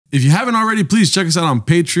If you haven't already, please check us out on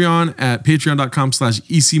Patreon at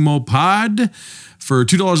patreon.com/isimopod. For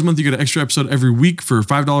 $2 a month, you get an extra episode every week. For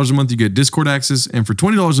 $5 a month, you get Discord access. And for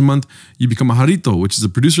 $20 a month, you become a Jarito, which is the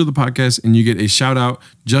producer of the podcast, and you get a shout out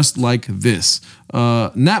just like this.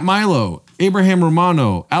 Nat Milo, Abraham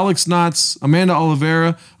Romano, Alex Knotts, Amanda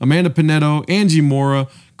Oliveira, Amanda Pinedo, Angie Mora,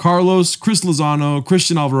 Carlos, Chris Lozano,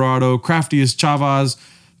 Christian Alvarado, Craftiest Chavez,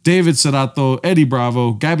 David Serato, Eddie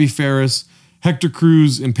Bravo, Gabby Ferris, Hector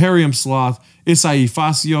Cruz, Imperium Sloth, Isai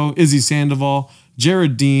Facio, Izzy Sandoval,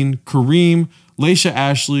 Jared Dean, Kareem, Laisha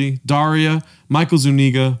Ashley, Daria, Michael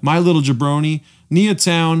Zuniga, My Little Jabroni, Nia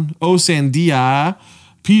Town, O Sandia,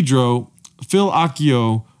 Pedro, Phil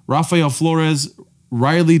Akio, Rafael Flores,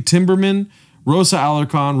 Riley Timberman, Rosa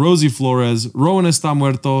Alarcon, Rosie Flores, Rowan Está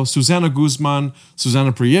Muerto, Susana Guzman,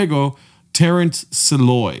 Susana Priego, Terrence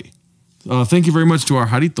Siloy. Thank you very much to our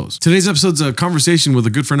Jaritos. Today's episode's a conversation with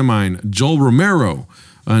a good friend of mine, Joel Romero,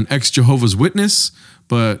 an ex-Jehovah's Witness,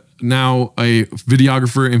 but now a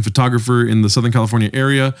videographer and photographer in the Southern California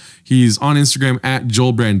area. He's on Instagram at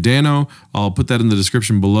Joel Brandano. I'll put that in the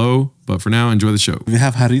description below. But for now, enjoy the show. We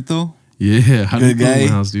have Jarito. Yeah, Jarito good guy in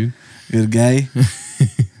the house, dude. Good guy.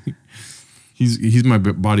 He's my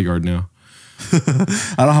bodyguard now.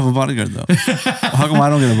 I don't have a bodyguard though. How come I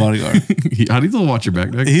don't get a bodyguard? Jarito will watch your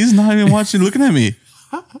back, Doug. He's not even watching, looking at me.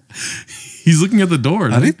 He's looking at the door.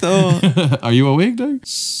 Jarito. Are you awake, Doug?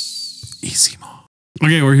 Isimo.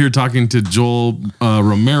 Okay, we're here talking to Joel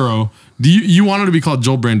Romero. You wanted to be called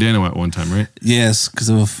Joel Brandano at one time, right? Yes, because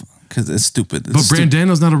it's stupid. But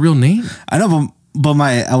Brandano's not a real name. I know, but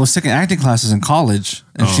I was taking acting classes in college,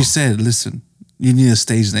 and she said, "Listen, you need a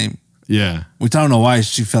stage name." Yeah. Which I don't know why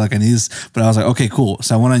she felt like I needed this, but I was like, okay, cool.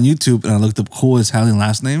 So I went on YouTube and I looked up cool Italian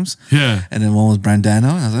last names. Yeah. And then one was Brandano. And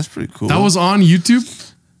I was like, that's pretty cool. That was on YouTube?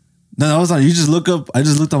 No, that was on. You just look up. I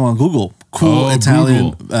just looked up on Google. Cool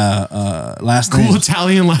Italian last name. Cool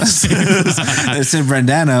Italian last name. It said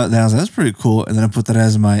Brandano. Then I was like, that's pretty cool. And then I put that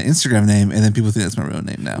as my Instagram name. And then people think that's my real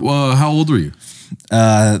name now. Well, how old were you?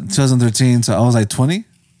 2013. So I was like 20,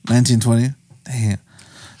 19, 20. Damn.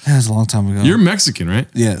 That was a long time ago. You're Mexican, right?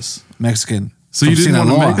 Yes. Mexican. So you didn't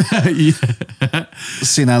want to yeah.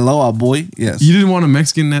 Sinaloa, boy. Yes. You didn't want a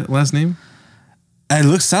Mexican last name?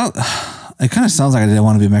 It kind of sounds like I didn't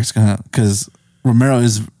want to be Mexican because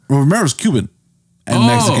Romero's Cuban and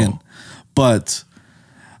Mexican. But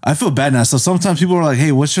I feel bad now. So sometimes people are like,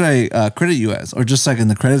 hey, what should I credit you as? Or just like in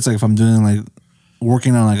the credits, like if I'm doing like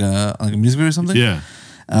working on like a music video or something. Yeah.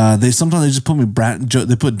 Sometimes they just put me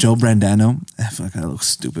they put Joe Brandano. I feel like I look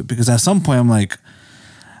stupid because at some point I'm like,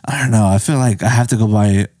 I don't know. I feel like I have to go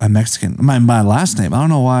by a Mexican, my last name. I don't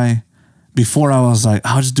know why. Before I was like,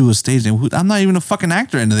 I'll just do a stage name. I'm not even a fucking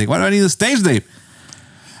actor or anything. Why do I need a stage name?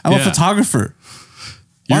 I'm a photographer.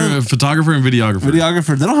 You're a photographer and videographer.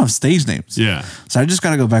 Videographer. They don't have stage names. Yeah. So I just got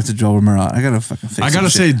to go back to Joel Romero. I got to fucking fix I got to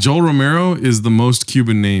say, Joel Romero is the most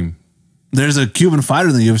Cuban name. There's a Cuban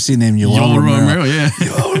fighter that you ever seen named Joel Romero. Yeah.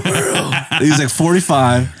 Joel Romero. He's like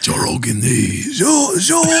 45. Joe Rogan, Joe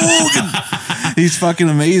Rogan. He's fucking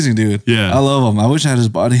amazing, dude. Yeah. I love him. I wish I had his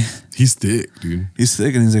body. He's thick, dude. He's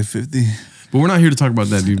thick and he's like 50. But we're not here to talk about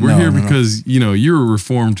that, dude. We're here because, you know, you're a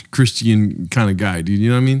reformed Christian kind of guy, dude. You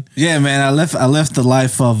know what I mean? Yeah, man. I left the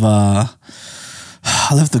life of I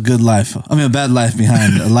left a good life. I mean, a bad life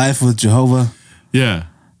behind. A life with Jehovah. Yeah.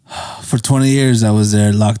 For 20 years, I was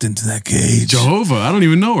there locked into that cage. Jehovah? I don't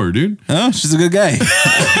even know her, dude. Oh, she's a good guy.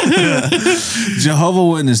 Jehovah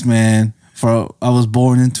Witness, man. I was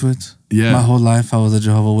born into it. Yeah. My whole life, I was a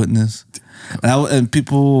Jehovah Witness. I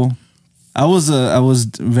was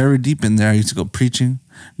very deep in there. I used to go preaching,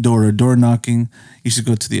 door to door knocking. Used to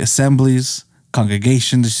go to the assemblies,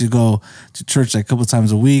 congregations. Used to go to church like a couple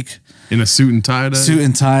times a week. In a suit and tie? Suit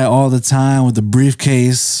and tie all the time with the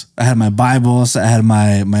briefcase. I had my Bibles. I had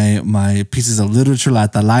my pieces of literature, La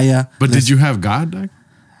Atalaya. But did you have God, Doug?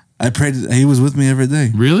 I prayed. He was with me every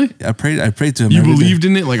day. Really? I prayed to him. You believed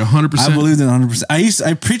in it like 100%? I believed in it 100%.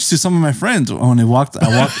 I preached to some of my friends when I walked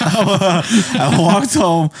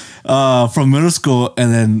home from middle school,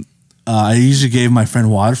 and then I usually gave my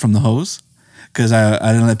friend water from the hose because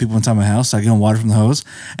I didn't let people inside my house. So I gave him water from the hose,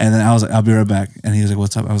 and then I was like, "I'll be right back." And he was like,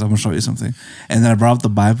 "What's up?" I was like, "I'm gonna show you something." And then I brought up the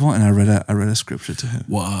Bible and I read a scripture to him.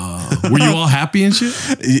 Wow. Were you all happy and shit?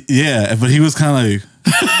 Yeah, but he was kind of like.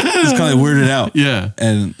 He was kind of weirded out. Yeah.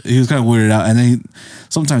 And he was kind of weirded out. And then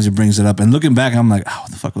sometimes he brings it up. And looking back, I'm like, oh, what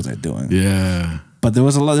the fuck was I doing? Yeah. But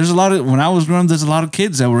there's a lot of, when I was growing up, there's a lot of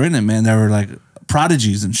kids that were in it, man. That were like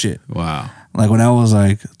prodigies and shit. Wow. Like when I was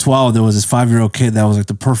like 12, there was this 5-year-old kid that was like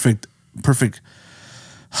the perfect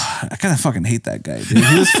I kind of fucking hate that guy, dude.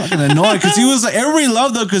 He was fucking annoying because he was like, everybody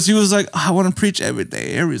loved him because he was like, I want to preach every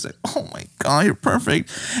day. Everybody's like, oh my God, you're perfect.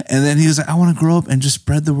 And then he was like, I want to grow up and just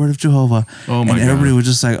spread the word of Jehovah. Oh my God. And everybody was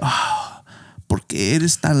just like, porque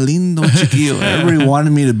eres tan lindo, chiquillo. Everybody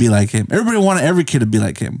wanted me to be like him. Everybody wanted every kid to be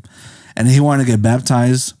like him. And he wanted to get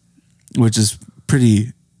baptized, which is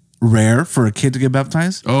pretty rare for a kid to get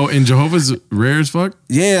baptized. Oh, in Jehovah's rare as fuck?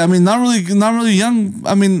 Yeah, I mean, not really young.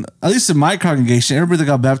 I mean, at least in my congregation, everybody that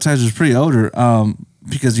got baptized was pretty older.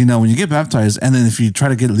 Because, you know, when you get baptized, and then if you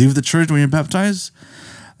try to leave the church when you're baptized,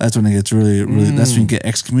 that's when it gets really, that's when you get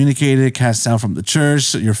excommunicated, cast out from the church.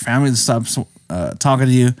 So your family stops talking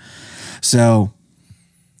to you. So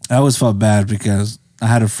I always felt bad because I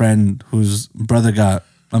had a friend whose brother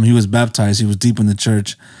he was baptized. He was deep in the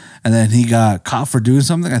church. And then he got caught for doing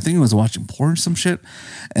something. I think he was watching porn or some shit.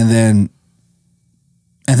 And then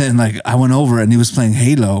like I went over and he was playing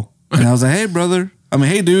Halo. And I was like, hey, brother. I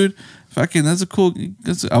mean, hey, dude. Fucking, I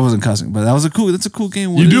wasn't cussing, but that's a cool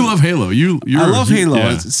game. You do love Halo. I love Halo.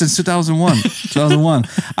 Yeah. Since 2001. 2001.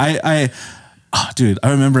 Dude,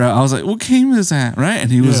 I remember I was like, what game is that? Right?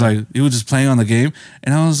 And he was like, he was just playing on the game.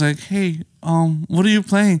 And I was like, hey, what are you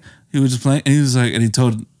playing? He was just playing, and he was like, and he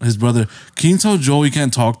told his brother, can you tell Joel he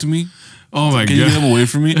can't talk to me? Oh my God. Can you get him away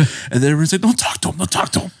from me? And then everyone's like, don't talk to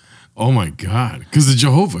him. Oh my God. Because of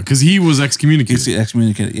Jehovah. Because he was excommunicated. He's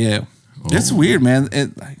excommunicated, yeah. It's weird, man. I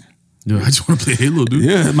just want to play Halo, dude.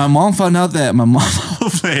 Yeah, my mom found out that my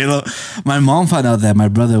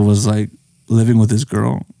brother was like living with his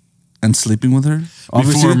girl and sleeping with her.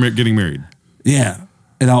 Before getting married. Yeah.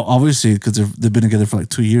 And obviously, because they've been together for like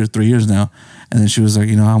 2 years, 3 years now. And then she was like,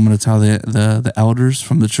 you know, I'm going to tell the elders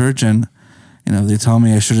from the church. And, you know, if they tell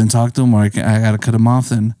me I shouldn't talk to them or I got to cut them off,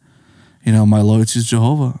 then, you know, my loyalty is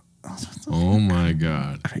Jehovah. Oh, my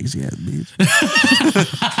God. Crazy ass bitch.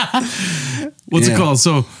 What's it called?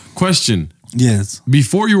 So, question. Yes.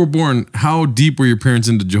 Before you were born, how deep were your parents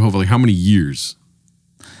into Jehovah? Like, how many years?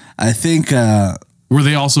 I think... were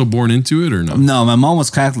they also born into it or no? No, my mom was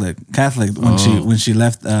Catholic when she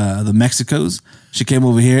left the Mexicos. She came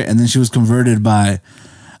over here and then she was converted by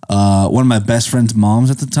one of my best friend's moms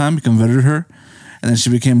at the time. He converted her, and then she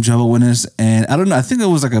became Jehovah's Witness. And I don't know. I think it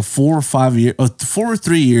was like a 4 or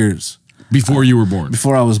 3 years before you were born.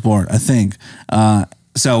 Before I was born, I think.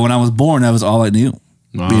 So when I was born, that was all I knew.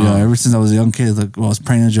 You know, ever since I was a young kid, like, I was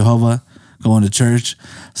praying to Jehovah, going to church.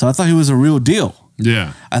 So I thought he was a real deal.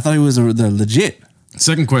 Yeah, I thought he was the legit.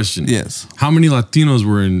 Second question. Yes. How many Latinos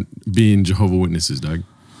were in being Jehovah's Witnesses, Doug?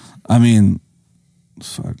 I mean,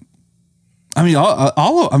 fuck. I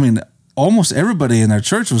mean, almost everybody in our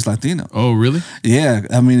church was Latino. Oh, really? Yeah.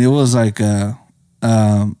 I mean, it was like the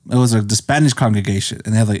Spanish congregation,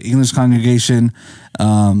 and they had like English congregation.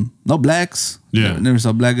 No blacks. Yeah. Never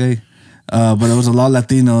saw a black guy. But it was a lot of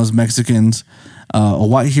Latinos, Mexicans, a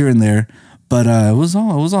white here and there. But it was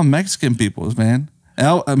all Mexican peoples, man.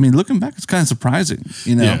 I mean, looking back, it's kind of surprising,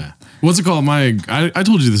 you know. Yeah. What's it called? I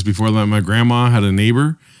told you this before. That my grandma had a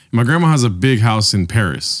neighbor. My grandma has a big house in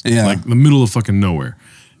Paris, like the middle of fucking nowhere.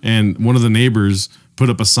 And one of the neighbors put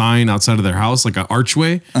up a sign outside of their house, like an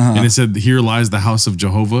archway, and it said, "Here lies the house of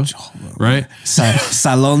Jehovah." Right?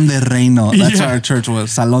 Salón de Reino. That's how our church was.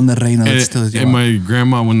 Salón de Reino. And my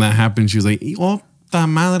grandma, when that happened, she was like, "Oh, ta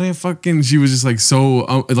madre, fucking!" She was just like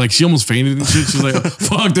so, like she almost fainted and shit. She was like,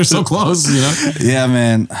 "Fuck, they're so close," you know? Yeah,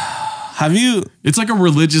 man. Have you? It's like a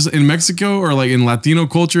religious in Mexico or like in Latino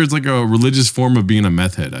culture. It's like a religious form of being a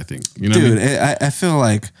meth head. I think. You know, dude. What I mean? I feel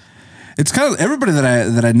like it's kind of everybody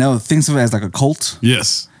that I know thinks of it as like a cult.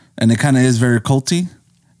 Yes, and it kind of is very culty.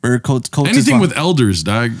 Very cult. Anything with elders,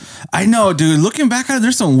 dog. I know, dude. Looking back at it,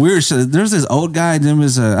 there's some weird shit. There's this old guy. There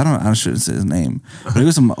was I shouldn't say his name, but he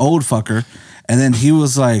was some old fucker. And then he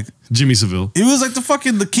was like Jimmy Seville. He was like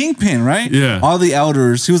the kingpin, right? Yeah. All the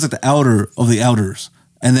elders. He was like the elder of the elders.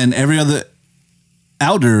 And then every other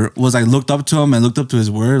elder was like looked up to him and looked up to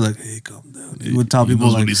his word, like, hey, calm down. He would tell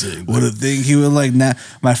people like what a thing. He would like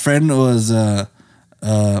my friend was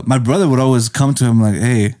my brother would always come to him like,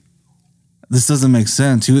 hey, this doesn't make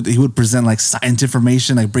sense. He would present like science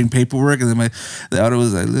information, like bring paperwork, and then the elder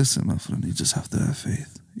was like, listen, my friend, you just have to have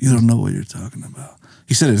faith. You don't know what you're talking about.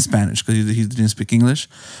 He said it in Spanish because he didn't speak English,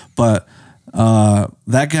 but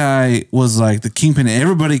that guy was like the kingpin.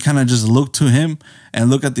 Everybody kind of just looked to him and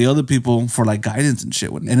looked at the other people for like guidance and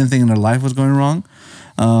shit when anything in their life was going wrong.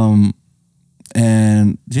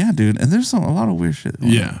 And yeah, dude, and there's a lot of weird shit.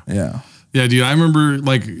 Yeah, dude. I remember,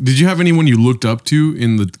 like, did you have anyone you looked up to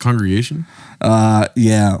in the congregation?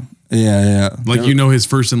 Yeah. Like, you know his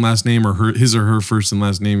first and last name, or his or her first and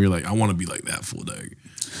last name. You're like, I want to be like that fool, dog.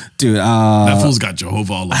 Dude, that fool's got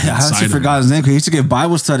Jehovah all over I actually forgot his name because he used to get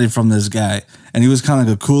Bible study from this guy, and he was kind of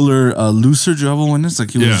like a cooler, looser Jehovah Witness.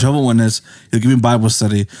 Like he was a Jehovah Witness. He'd give me Bible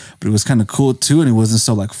study, but it was kind of cool too, and he wasn't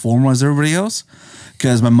so like formal as everybody else.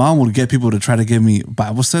 Because my mom would get people to try to give me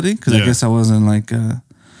Bible study because I guess I wasn't like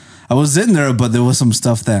I was in there, but there was some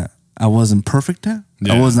stuff that I wasn't perfect at.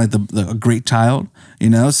 I wasn't like a great child, you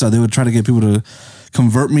know. So they would try to get people to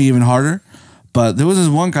convert me even harder. But there was this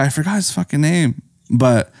one guy, I forgot his fucking name,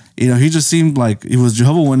 but you know, he just seemed like he was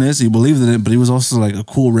Jehovah Witness. He believed in it, but he was also like a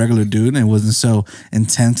cool regular dude, and it wasn't so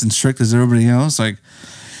intense and strict as everybody else. Like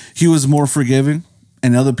he was more forgiving.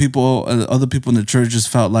 And other people in the church just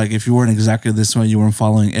felt like if you weren't exactly this way, you weren't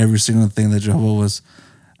following every single thing that Jehovah was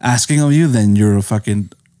asking of you, then you're a fucking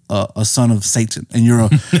a son of Satan, and you're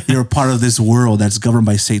a part of this world that's governed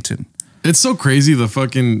by Satan. It's so crazy.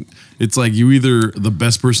 It's like you either the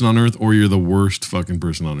best person on earth or you're the worst fucking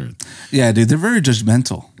person on earth. Yeah, dude, they're very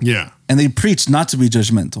judgmental. Yeah, and they preach not to be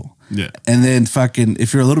judgmental. Yeah, and then fucking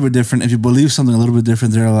if you're a little bit different, if you believe something a little bit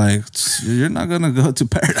different, they're like, you're not gonna go to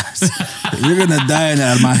paradise. You're gonna die in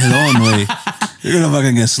that own way. You're gonna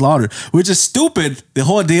fucking get slaughtered, which is stupid. The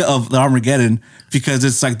whole idea of the Armageddon, because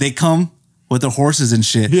it's like they come with their horses and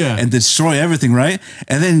shit, and destroy everything, right?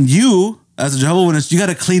 And then you, as a Jehovah's Witness, you got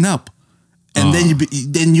to clean up, and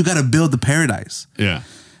then you got to build the paradise. Yeah,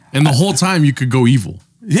 and the whole time you could go evil.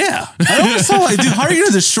 Yeah, I was so like, dude, how are you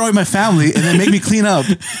gonna destroy my family and then make me clean up,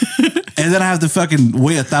 and then I have to fucking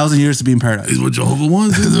wait 1,000 years to be in paradise? Is what Jehovah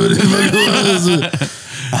wants.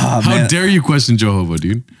 How dare you question Jehovah,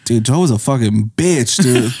 dude? Dude, Jehovah's a fucking bitch,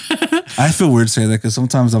 dude. I feel weird saying that because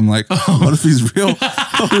sometimes I'm like, what if he's real?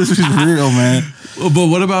 What if he's real, man? But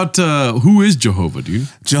what about who is Jehovah, dude?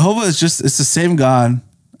 Jehovah is it's the same God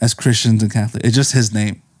as Christians and Catholics. It's just his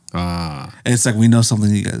name. It's like we know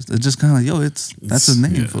something, you guys. It's just kind of like, yo, that's his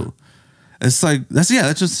name, fool. It's like that's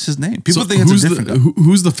just his name. People think it's a different guy.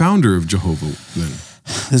 Who's the founder of Jehovah then?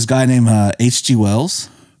 This guy named H.G. Wells.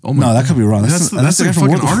 Oh my! No, that could be wrong. That's the guy from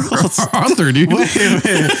Arthur, dude. Wait.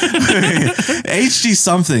 H.G.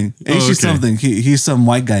 something. H.G. something. He's some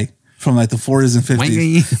white guy from like the 40s and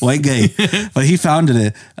 50s. White guy. But he founded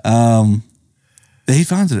it. He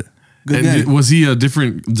founded it. Good guy. Was he a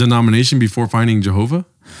different denomination before finding Jehovah?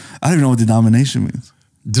 I don't even know what denomination means.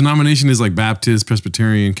 Denomination is like Baptist,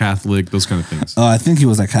 Presbyterian, Catholic, those kind of things. I think he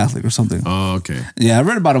was like Catholic or something. Oh, okay. Yeah, I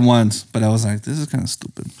read about him once, but I was like, this is kind of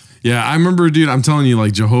stupid. Yeah, I remember, dude, I'm telling you,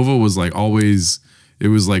 like Jehovah was like always, it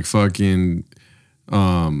was like fucking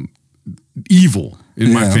evil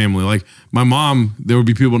in my family. Like my mom, there would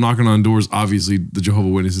be people knocking on doors. Obviously, the Jehovah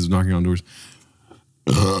Witnesses knocking on doors.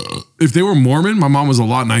 If they were Mormon, my mom was a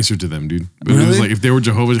lot nicer to them, dude. But it was like if they were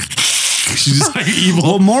Jehovah's, she's just like evil.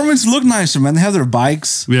 Well, Mormons look nicer, man. They have their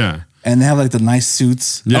bikes. Yeah. And they have like the nice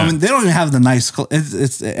suits. Yeah. I mean, they don't even have the nice.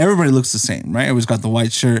 It's everybody looks the same, right? Everybody's got the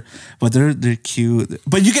white shirt, but they're cute.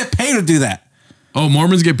 But you get paid to do that. Oh,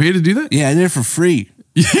 Mormons get paid to do that? Yeah, I did it for free.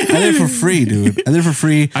 I did it for free, dude. I did it for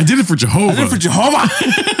free. I did it for Jehovah. I did it for Jehovah.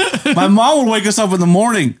 My mom would wake us up in the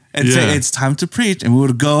morning and say, it's time to preach. And we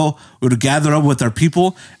would gather up with our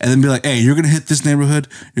people and then be like, hey, you're going to hit this neighborhood.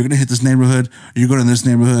 You're going to hit this neighborhood. You're going to this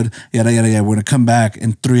neighborhood. Yada, yada, yada. We're going to come back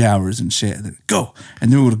in 3 hours and shit. And then go.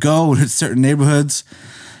 And then we would go, we'd hit certain neighborhoods.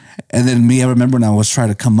 And then I remember when I was trying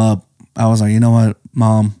to come up, I was like, you know what,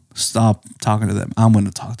 Mom? Stop talking to them. I'm going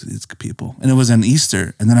to talk to these people. And it was on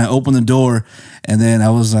Easter. And then I opened the door and then I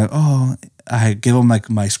was like, oh, I gave him like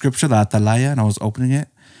my scripture, the Atalaya, and I was opening it.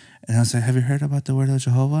 And I was like, have you heard about the word of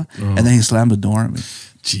Jehovah? And then he slammed the door at me.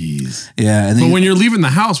 Jeez. Yeah. And then but when you're leaving the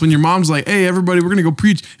house, when your mom's like, hey, everybody, we're going to go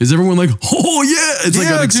preach. Is everyone like, oh yeah. It's like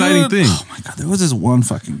an exciting thing. Oh my God. There was this one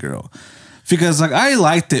fucking girl. Because like I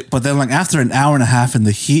liked it, but then like after an hour and a half in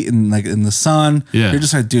the heat and like in the sun, you're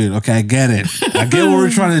just like, dude, okay, I get it. I get what we're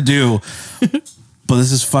trying to do. But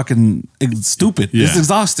this is fucking stupid. Yeah. It's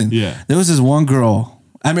exhausting. Yeah. There was this one girl.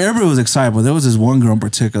 I mean, everybody was excited, but there was this one girl in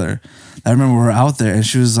particular. I remember we were out there and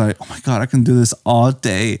she was like, oh my God, I can do this all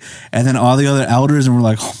day. And then all the other elders and we're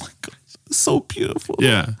like, oh my God, it's so beautiful.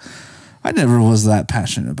 Yeah. I never was that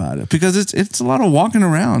passionate about it because it's a lot of walking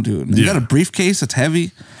around, dude. You got a briefcase that's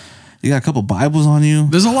heavy. You got a couple Bibles on you.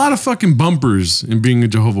 There's a lot of fucking bumpers in being a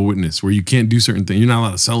Jehovah Witness where you can't do certain things. You're not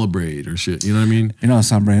allowed to celebrate or shit. You know what I mean? You're not allowed to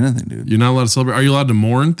celebrate anything, dude. You're not allowed to celebrate. Are you allowed to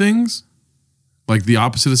mourn things? Like the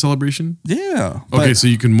opposite of celebration? Yeah. Okay, so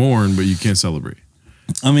you can mourn, but you can't celebrate.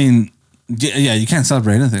 I mean, yeah, you can't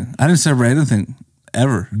celebrate anything. I didn't celebrate anything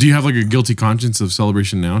ever. Do you have like a guilty conscience of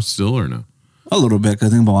celebration now still or no? A little bit, because I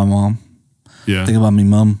think about my mom. Yeah. Think about me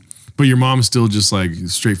mom. But your mom's still just like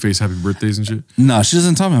straight face happy birthdays and shit? No, she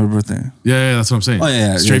doesn't tell me happy birthday. Yeah, that's what I'm saying. Oh,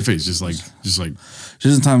 yeah. Straight face, just like. She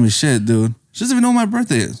doesn't tell me shit, dude. She doesn't even know when my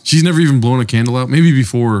birthday is. She's never even blown a candle out. Maybe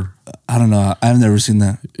before. I don't know. I've never seen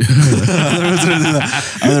that.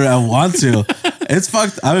 I want to. It's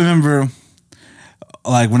fucked. I remember,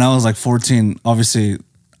 like when I was like 14. Obviously,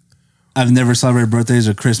 I've never celebrated birthdays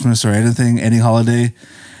or Christmas or anything, any holiday.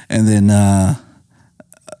 And then I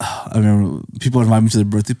remember people invite me to their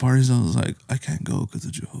birthday parties. I was like, I can't go because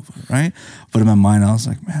of Jehovah, right? But in my mind, I was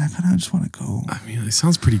like, man, I kind of just want to go. I mean, it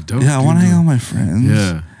sounds pretty dope. Yeah, I want to hang out with my friends.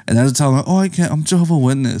 Yeah. And I was telling them, oh, I can't. I'm Jehovah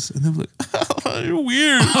Witness. And they were like, you're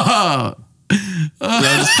weird.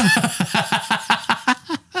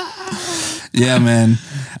 Yeah, man.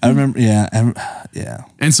 I remember. Yeah.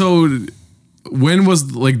 And so, when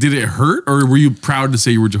was like, did it hurt, or were you proud to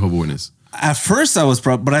say you were Jehovah Witness? At first, I was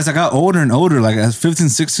proud, but as I got older and older, like at 15,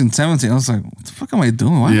 16, 17, I was like, what the fuck am I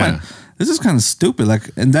doing? Why am I? This is kind of stupid. Like,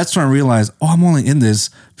 and that's when I realized, oh, I'm only in this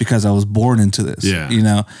because I was born into this. Yeah. You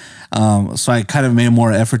know. So I kind of made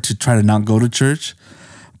more effort to try to not go to church,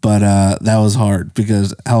 but that was hard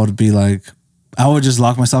because I would be like, I would just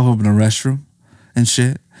lock myself up in a restroom and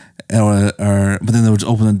shit, but then they would just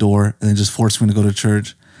open the door and then just force me to go to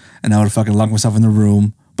church, and I would fucking lock myself in the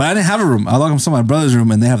room. But I didn't have a room. I locked myself in my brother's room,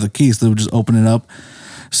 and they have the keys, so they would just open it up.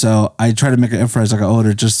 So I tried to make an effort as I got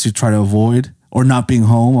older just to try to avoid or not being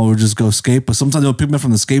home. I would just go skate, but sometimes they would pick me up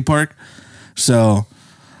from the skate park, so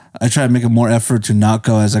I tried to make a more effort to not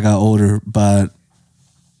go as I got older, but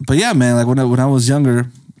yeah, man, like when I was younger,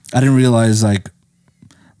 I didn't realize, like,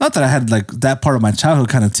 not that I had like that part of my childhood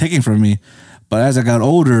kind of taken from me, but as I got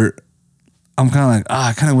older, I'm kind of like,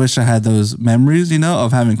 I kind of wish I had those memories, you know,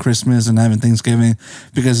 of having Christmas and having Thanksgiving,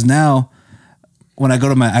 because now when I go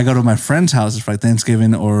to my friends' houses for like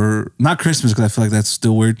Thanksgiving, or not Christmas because I feel like that's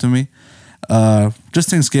still weird to me, just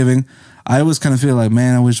Thanksgiving, I always kind of feel like,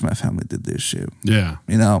 man, I wish my family did this shit. Yeah.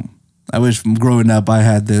 You know, I wish growing up I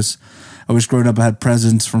had this. I wish growing up I had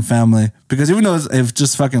presents from family, because even though it's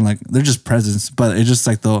just fucking like, they're just presents, but it's just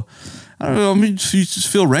like I don't know, I mean, you just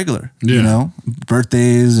feel regular, you know,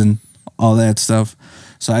 birthdays and all that stuff.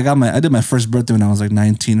 So I did my first birthday when I was like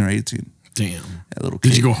 19 or 18. Damn. A little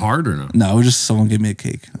cake. Did you go hard or no? No, it was just someone gave me a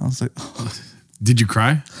cake. I was like, oh. Did you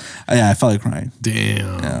cry? Yeah, I felt like crying.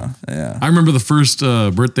 Damn. Yeah. I remember the first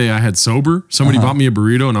birthday I had sober. Somebody bought me a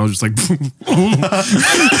burrito, and I was just like, from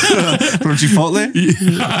Chipotle?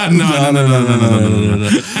 Yeah.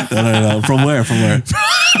 No. From where?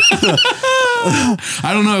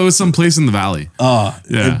 I don't know. It was some place in the valley. Oh,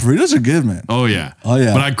 yeah. Burritos are good, man. Oh yeah.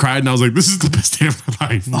 But I cried, and I was like, this is the best day of my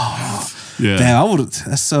life. Oh, yeah. Damn, I would.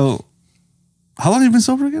 That's so. How long have you been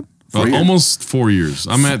sober again? Almost 4 years.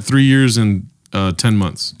 I'm at 3 years and 10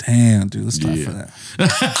 months. Damn, dude, let's try for that.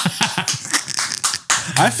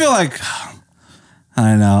 I feel like,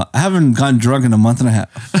 I don't know, I haven't gotten drunk in a month and a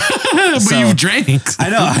half. But you've drank. I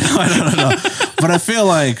know. But I feel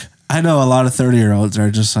like I know a lot of 30-year-olds are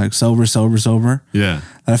just like sober. Yeah.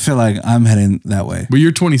 I feel like I'm heading that way. But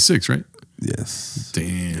you're 26, right? Yes.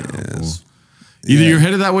 Damn. Yes. Cool. Either you're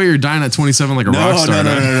headed that way or you're dying at 27 like a rock star.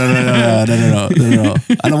 No.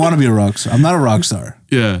 I don't want to be a rock star. I'm not a rock star.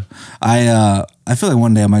 Yeah. I feel like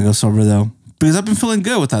one day I might go sober though, because I've been feeling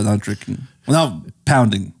good without not drinking, without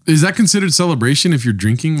pounding. Is that considered celebration if you're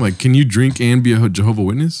drinking? Like, can you drink and be a Jehovah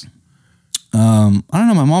Witness? I don't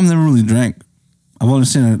know. My mom never really drank. I've only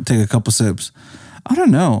seen her take a couple sips. I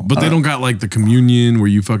don't know. But they don't got like the communion where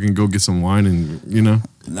you fucking go get some wine and, you know?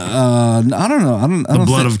 I don't know. The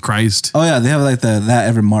blood of Christ. Oh yeah, they have like that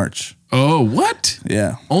every March. Oh, what?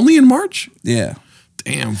 Yeah. Only in March? Yeah.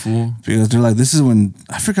 Damn, fool. Because they're like, this is when,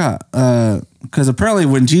 I forgot, because apparently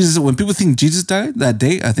when people think Jesus died, that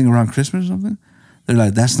date, I think around Christmas or something, they're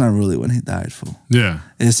like, that's not really when he died, fool. Yeah.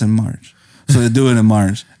 It's in March. So they do it in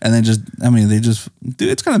March, and they just do.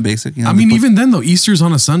 It's kind of basic. You know? I mean, even then though, Easter's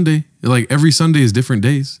on a Sunday. Like every Sunday is different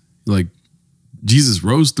days. Like Jesus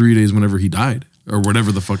rose 3 days whenever he died, or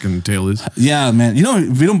whatever the fucking tale is. Yeah, man. You know,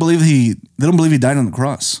 they don't believe he died on the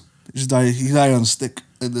cross. He died on a stick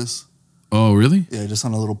like this. Oh, really? Yeah, just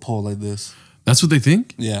on a little pole like this. That's what they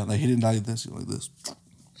think? Yeah, like he didn't die like this, like this.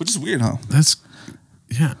 Which is weird, huh?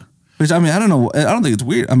 Yeah. Which, I mean, I don't know. I don't think it's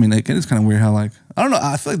weird. I mean, like, it's kind of weird how, like, I don't know.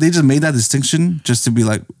 I feel like they just made that distinction just to be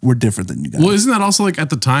like, we're different than you guys. Well, isn't that also like at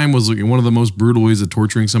the time was like one of the most brutal ways of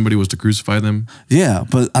torturing somebody was to crucify them? Yeah,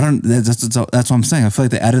 but I don't. That's what I'm saying. I feel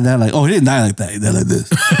like they added that, like, oh, he didn't die like that. He died like this,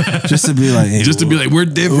 just to be like, hey, just to be like, we're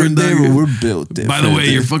different. We're built different. By the way,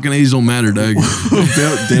 your fucking age don't matter, dog. We're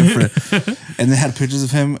built different. And they had pictures of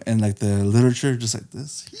him and like the literature, just like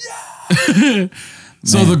this. Yeah.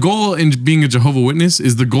 So the goal in being a Jehovah Witness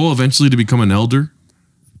is the goal eventually to become an elder?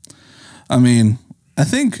 I mean, I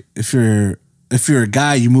think if you're, I don't know. I feel like they just made that distinction just to be like, we're different than you guys. Well, isn't that also like at the time was like one of the most brutal ways of torturing somebody was to crucify them? Yeah, but I don't. That's what I'm saying. I feel like they added that, like, oh, he didn't die like that. He died like this, just to be like, hey, just to be like, we're different. I mean, I think if you're, if you're a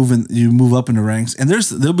guy, you move up in the ranks, and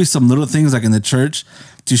there'll be some little things like in the church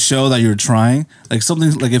to show that you're trying, like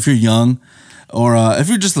something like if you're young, or if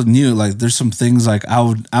you're just new, like there's some things like I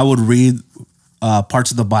would read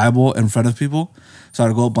parts of the Bible in front of people, so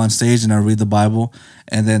I'd go up on stage and I read the Bible,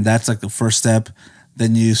 and then that's like the first step.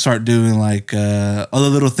 Then you start doing like other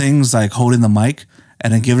little things like holding the mic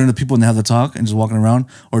and then giving it to people and they have to talk and just walking around,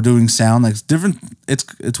 or doing sound, like different.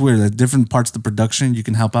 It's weird, like different parts of the production you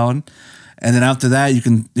can help out in. And then after that, you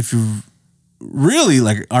can, if you really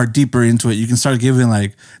like are deeper into it, you can start giving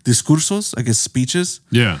like discursos, I guess speeches.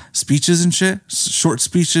 Yeah. Speeches and shit. Short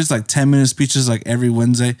speeches, like 10-minute speeches, like every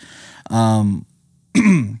Wednesday. And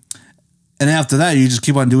then after that, you just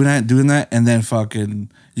keep on doing that, and then fucking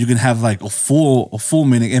you can have like a full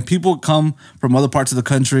meeting, and people come from other parts of the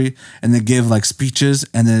country and they give like speeches,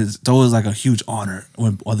 and then it's always like a huge honor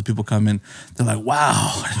when other people come in. They're like, wow.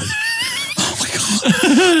 Oh my God.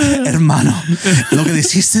 Hermano, lo que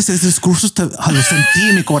dijiste ese discurso lo sentí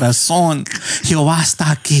en mi corazón. Jehová está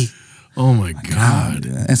aquí. Oh my God.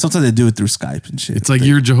 And sometimes they do it through Skype and shit. It's like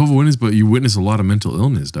you're a Jehovah's Witness, but you witness a lot of mental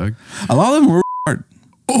illness, dog. A lot of them were hard.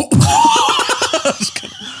 Oh.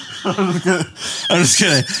 I'm just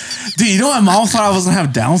kidding. Dude, you know my mom thought I was gonna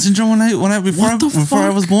have Down syndrome before I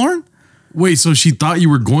was born? Wait, so she thought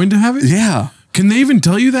you were going to have it? Yeah. Can they even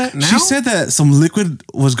tell you that now? She said that some liquid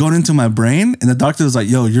was going into my brain, and the doctor was like,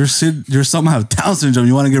 yo, you're somehow have Down syndrome.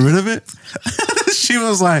 You want to get rid of it? She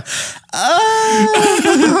was like,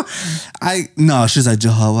 no, she's like,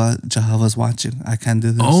 Jehovah's watching. I can't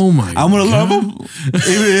do this. Oh my God. I'm gonna love him.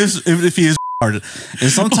 Even if he is hard.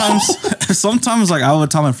 And sometimes like I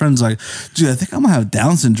would tell my friends like, dude, I think I'm gonna have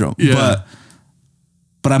Down syndrome. Yeah.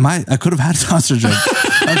 But I could have had Down syndrome.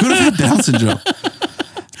 I could have had Down syndrome.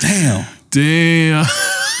 Damn.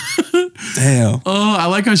 Oh, I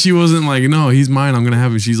like how she wasn't like, no, he's mine, I'm gonna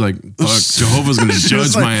have it. She's like, fuck, Jehovah's gonna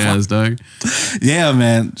judge my ass, dog. Yeah,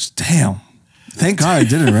 man. Damn. Thank God I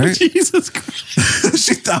did it, right? Jesus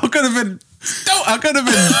Christ. I could have been. No, I could have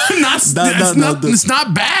been. It's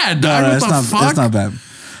not bad, dog. No, it's not bad.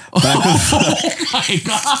 Oh my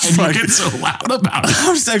God. You get so loud about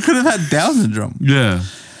it. I could have had Down syndrome. Yeah.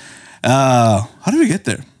 How did we get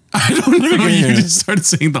there? I don't know. You just started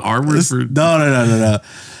saying the R word for... No.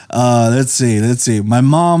 Let's see. My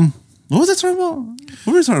mom... What was I talking about? What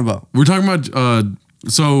were we talking about? We're talking about...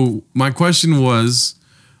 So my question was...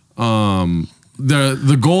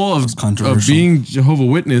 the goal of being Jehovah's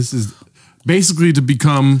Witness is basically to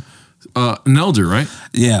become an elder, right?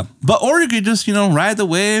 Yeah. Or you could just, ride the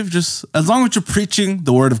wave. Just as long as you're preaching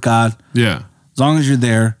the word of God. Yeah. As long as you're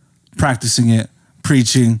there, practicing it,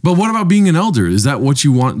 preaching. But what about being an elder? Is that what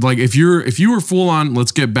you want? Like if you were full on,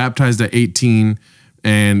 let's get baptized at 18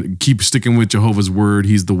 and keep sticking with Jehovah's word.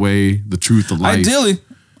 He's the way, the truth, the life.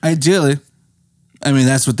 Ideally. I mean,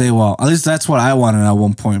 that's what they want. At least that's what I wanted at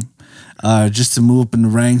one point. Just to move up in the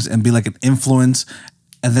ranks and be like an influence.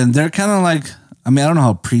 And then they're kind of like, I mean, I don't know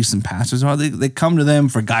how priests and pastors are. They come to them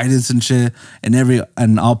for guidance and shit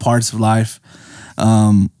in all parts of life.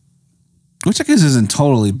 Which I guess isn't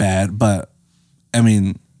totally bad, but I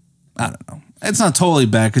mean, I don't know. It's not totally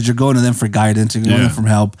bad because you're going to them for guidance and you're going to them for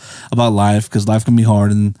help about life, because life can be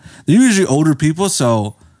hard. And they're usually older people,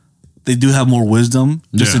 so they do have more wisdom.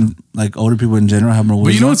 Just in like older people in general have more wisdom.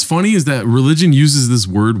 But you know what's funny is that religion uses this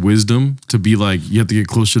word wisdom to be like, you have to get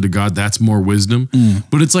closer to God. That's more wisdom.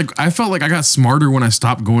 But it's like, I felt like I got smarter when I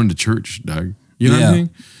stopped going to church, dog. You know what I mean?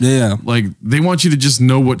 Yeah. Like they want you to just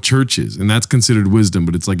know what church is, and that's considered wisdom.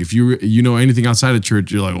 But it's like if you know anything outside of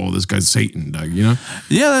church, you're like, oh, this guy's Satan, dog. You know?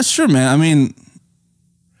 Yeah, that's true, man. I mean,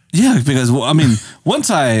 yeah, because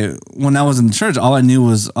when I was in church, all I knew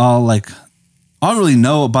was I don't really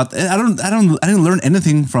know about. I didn't learn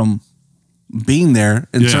anything from being there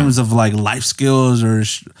in terms of like life skills or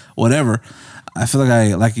whatever. I feel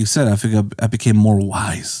like you said, I became more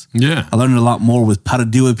wise. Yeah. I learned a lot more with how to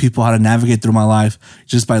deal with people, how to navigate through my life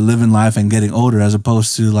just by living life and getting older, as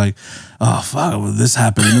opposed to like, oh, fuck, well, this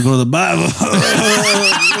happened. Let me go to the Bible.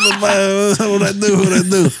 What I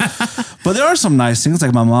do? But there are some nice things.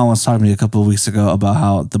 Like my mom was talking to me a couple of weeks ago about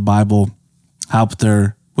how the Bible helped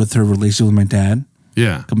her with her relationship with my dad.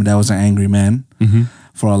 Yeah. My dad was an angry man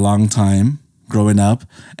for a long time growing up.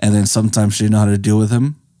 And then sometimes she didn't know how to deal with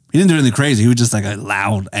him. He didn't do anything crazy. He was just like a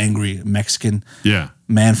loud, angry Mexican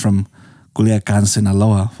man from Culiacan,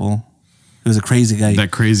 Sinaloa, fool. He was a crazy guy.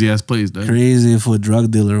 That crazy ass place, dude. Crazy for a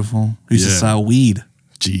drug dealer, fool. He used to sell weed.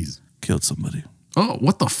 Jeez. Killed somebody. Oh,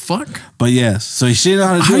 what the fuck? But yes, so she didn't know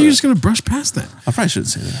how to do it. How are you just going to brush past that? I probably shouldn't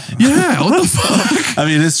say that. Yeah, what the fuck? I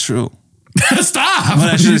mean, it's true. Stop. But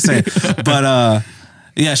I shouldn't say. But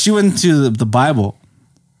yeah, she went to the Bible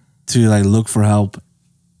to like look for help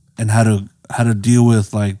and how to deal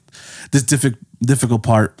with like this difficult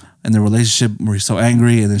part in the relationship where he's so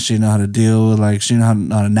angry, and then she didn't know how to deal with, like, she didn't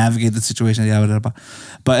know how to navigate the situation.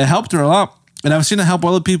 But it helped her a lot, and I've seen it help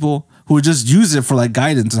other people who would just use it for like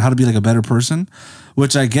guidance and how to be like a better person,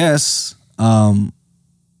 which I guess I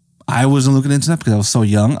wasn't looking into that because I was so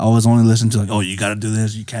young. I was only listening to like, oh, you got to do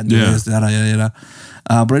this, you can't do this, yada yada yada.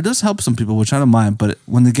 But it does help some people, which I don't mind. But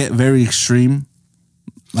when they get very extreme,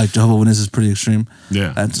 like Jehovah Witnesses is pretty extreme.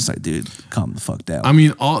 Yeah, that's just like, dude, calm the fuck down. I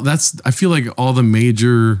mean, I feel like all the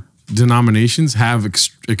major denominations have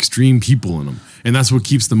extreme people in them, and that's what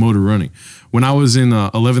keeps the motor running. When I was in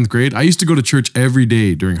 11th grade, I used to go to church every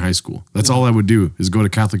day during high school. That's all I would do, is go to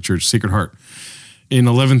Catholic church, Sacred Heart. In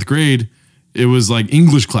 11th grade, it was like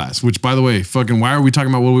English class, which, by the way, fucking, why are we talking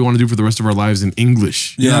about what we want to do for the rest of our lives in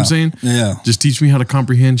English? You know what I'm saying? Yeah. Just teach me how to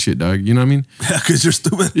comprehend shit, dog. You know what I mean? Yeah, because you're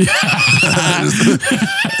stupid. Yeah. You're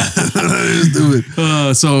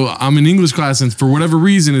stupid. So I'm in English class, and for whatever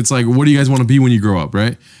reason, it's like, what do you guys want to be when you grow up,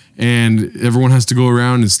 right? And everyone has to go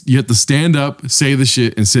around, and you have to stand up, say the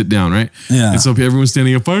shit, and sit down, right? Yeah. And so everyone's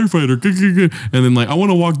standing up, firefighter, and then like, I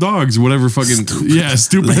want to walk dogs, whatever fucking,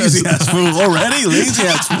 stupid. Lazy ass fool already? Lazy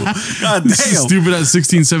ass fool. God damn. Stupid ass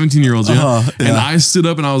 16, 17-year-olds, yeah. And I stood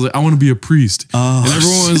up and I was like, I want to be a priest. And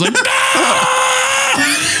everyone was like,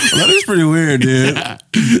 That is pretty weird, dude.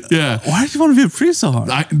 Yeah. Why did you want to be a priest so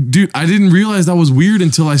hard? Dude, I didn't realize that was weird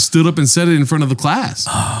until I stood up and said it in front of the class.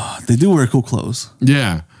 They do wear cool clothes.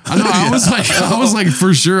 Yeah. I know. I was like,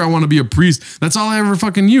 for sure, I want to be a priest. That's all I ever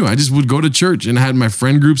fucking knew. I just would go to church and had my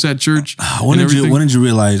friend groups at church. When did you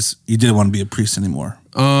realize you didn't want to be a priest anymore?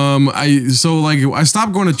 I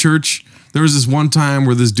stopped going to church. There was this one time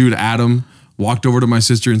where this dude Adam walked over to my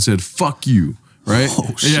sister and said, "Fuck you." Right?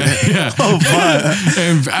 Oh, shit. Yeah. Oh, fuck.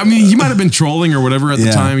 And I mean, he might have been trolling or whatever at the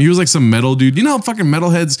time. He was like some metal dude. You know how fucking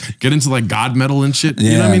metalheads get into like God metal and shit? Yeah,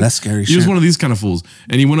 you know what I mean? That's scary He shit. was one of these kind of fools.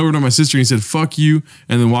 And he went over to my sister and he said, "Fuck you,"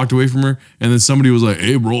 and then walked away from her. And then somebody was like,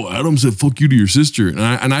 "Hey, bro, Adam said fuck you to your sister." And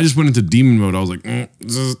I just went into demon mode. I was like,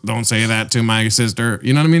 don't say that to my sister.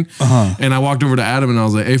 You know what I mean? And I walked over to Adam and I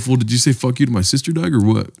was like, "Hey, fool, did you say fuck you to my sister, dog, or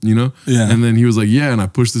what?" You know? Yeah. And then he was like, "Yeah." And I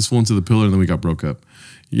pushed this fool into the pillar and then we got broke up.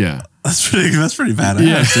 Yeah. That's pretty badass.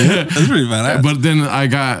 Yeah. That's pretty badass. But then I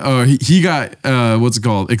got he got what's it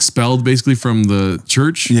called, expelled basically from the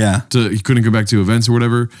church. Yeah. He couldn't go back to events or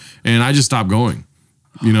whatever, and I just stopped going.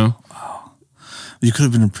 You know. You could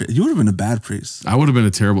have been you would have been a bad priest. I would have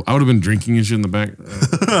been drinking and shit in the back.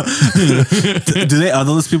 Are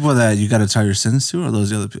those people that you got to tell your sins to, or are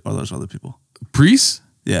those other people? Priests?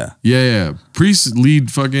 Yeah. Yeah. Priests lead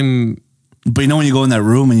fucking. But you know when you go in that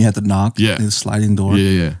room and you have to knock, the sliding door.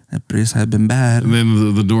 Yeah. That priest had been bad. And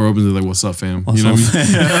then the door opens and like, "What's up, fam?" You know what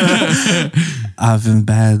I mean? I've been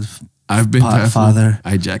bad. I've been bad, father.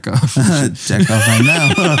 I jack off. Jack off right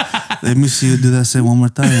now. Let me see you do that shit one more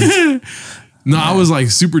time. No, I was like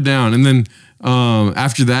super down. And then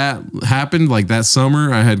after that happened, like that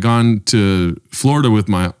summer, I had gone to Florida with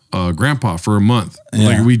my grandpa for a month. Yeah.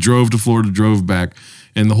 Like we drove to Florida, drove back.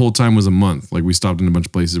 And the whole time was a month. Like we stopped in a bunch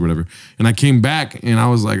of places or whatever. And I came back and I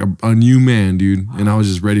was like a new man, dude. And I was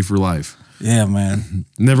just ready for life. Yeah, man.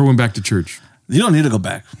 Never went back to church. You don't need to go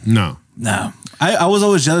back. No. I was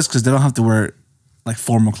always jealous because they don't have to wear like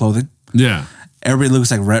formal clothing. Yeah. Everybody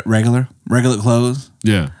looks like regular clothes.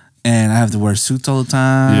 Yeah. And I have to wear suits all the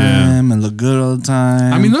time and look good all the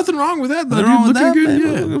time. I mean, nothing wrong with that, though. Nothing wrong with that, good, baby.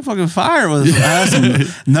 yeah. Looking fucking fire.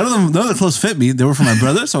 None of the clothes fit me. They were for my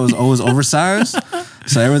brother, so I was always oversized.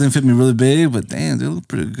 So everything fit me really big, but damn, they look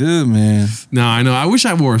pretty good, man. No, I know. I wish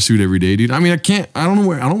I wore a suit every day, dude. I mean, I don't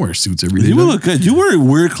wear suits every day. You look good. You wear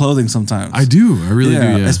weird clothing sometimes. I do. I really do,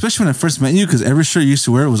 yeah. Especially when I first met you, because every shirt you used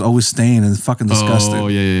to wear was always stained and fucking disgusting. Oh,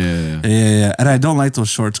 yeah. Yeah. And I don't like those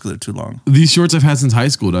shorts because they're too long. These shorts I've had since high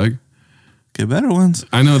school, dog. Get better ones.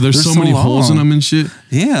 I know. There's so many holes in them and shit.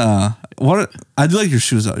 Yeah. I do like your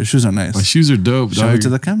shoes though. Your shoes are nice. My shoes are dope, Show dog. it to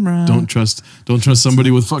the camera. Don't trust somebody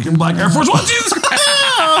with fucking black Air Force Ones.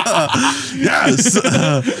 Yes.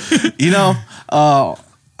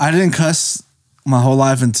 I didn't cuss my whole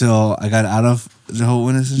life until I got out of Jehovah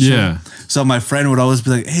Witnesses. Yeah. So my friend would always be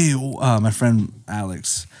like, "Hey," my friend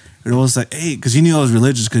Alex would always like, "Hey," because he knew I was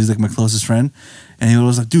religious because he's like my closest friend. And he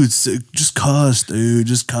was like, "Dude, just cuss, dude,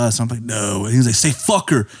 just cuss." I'm like, "No." And he was like, "Say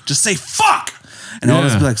fucker, just say fuck." And I would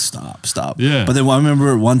always be like, "Stop." Yeah. But then I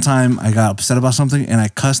remember one time I got upset about something and I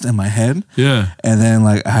cussed in my head. Yeah. And then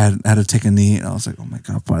like I had to take a knee and I was like, "Oh my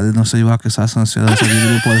God, Padre, no se iba a casar con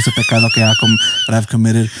por ese pecado that I've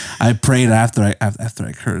committed." I prayed after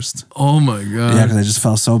I cursed. Oh my God. Yeah, because I just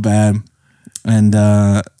felt so bad. And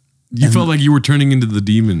You felt like you were turning into the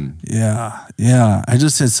demon. Yeah, yeah. I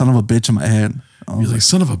just said "son of a bitch" in my head. You're like,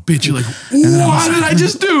 son of a bitch. You're like, what did I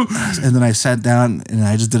just do? And then I sat down and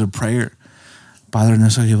I just did a prayer. Padre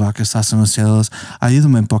nuestro Jehová que estás en los cielos,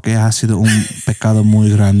 ayúdame porque ha sido un pecado muy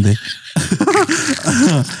grande.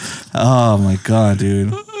 Oh my God,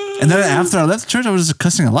 dude. And then after I left church, I was just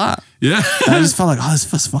cussing a lot. Yeah. And I just felt like, oh, this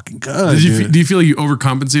feels fucking good. Do you feel like you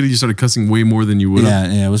overcompensated? You started cussing way more than you would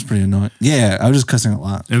have? Yeah, it was pretty annoying. Yeah, I was just cussing a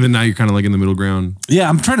lot. And then now you're kind of like in the middle ground. Yeah,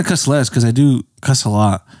 I'm trying to cuss less because I do cuss a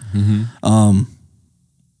lot. And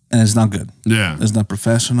it's not good. Yeah. It's not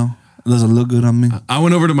professional. It doesn't look good on me. I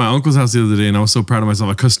went over to my uncle's house the other day and I was so proud of myself.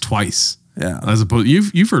 I cussed twice. Yeah. As opposed,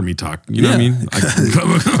 you've heard me talk. You know what I mean?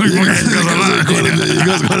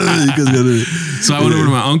 So I went over to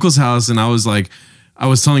my uncle's house and I was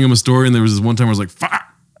telling him a story and there was this one time where I was like, fuck.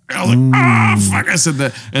 I was like, fuck, I said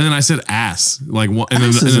that. And then I said ass, like in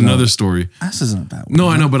another story. Ass isn't a bad word. No,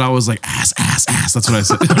 I know, but I was like, ass. That's what I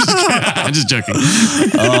said. I'm just joking.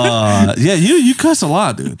 Yeah, you cuss a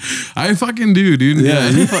lot, dude. I fucking do, dude.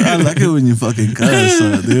 Yeah, I like it when you fucking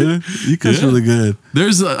cuss, dude. You cuss really good.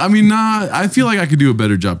 I feel like I could do a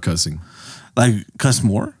better job cussing. Like, cuss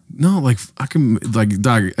more? No, like I can, like,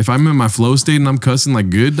 dog, if I'm in my flow state and I'm cussing like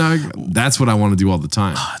good, dog, that's what I want to do all the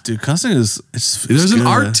time. Dude, cussing it's there's good. an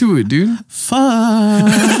art to it, dude. Fuck. Not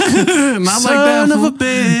like that. Son of a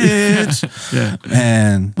bitch. Yeah.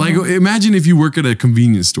 Man. Like, imagine if you work at a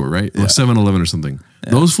convenience store, right? Or 7-Eleven or something.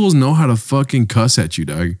 Yeah. Those fools know how to fucking cuss at you,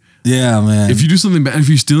 dog. Yeah, man. If you do something bad, if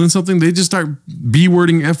you're stealing something, they just start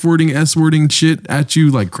B-wording, F-wording, S-wording shit at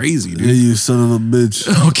you like crazy, dude. Yeah, you son of a bitch.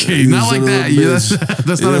 Okay, not like that. Yeah,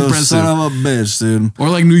 that's not impressive. Son of a bitch, dude. Or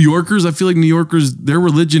like New Yorkers. I feel like New Yorkers, their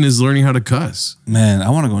religion is learning how to cuss. Man,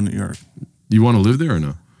 I want to go to New York. You want to live there or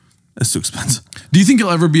no? It's too expensive. Do you think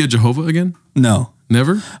you'll ever be a Jehovah again? No.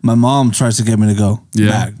 Never? My mom tries to get me to go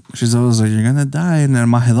back. She's always like, you're going to die in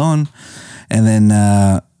Armageddon. And then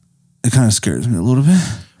it kind of scares me a little bit.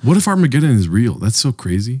 What if Armageddon is real? That's so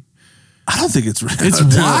crazy. I don't think it's real. It's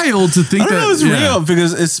wild to think I don't know it's real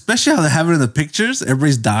because especially how they have it in the pictures,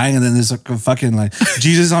 everybody's dying and then there's like a fucking like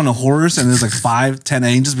Jesus on a horse and there's like 5-10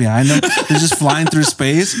 angels behind them. They're just flying through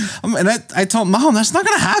space. And I told Mom, that's not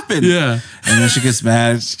gonna happen. Yeah. And then she gets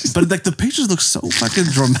mad. But like the pictures look so fucking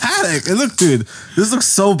dramatic. And look, dude, this looks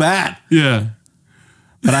so bad. Yeah.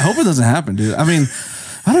 But I hope it doesn't happen, dude. I mean,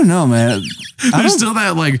 I don't know, man. There's still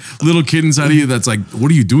that like little kid inside of you that's like,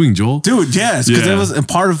 what are you doing, Joel? Dude, yes, because it was a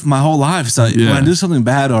part of my whole life. So when I do something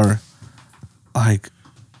bad or like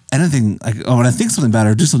anything, like when I think something bad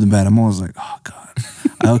or do something bad, I'm always like, oh God.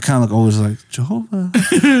 I would kind of like always like, Jehovah,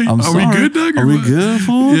 I'm sorry. Are we good, dog? Are we good,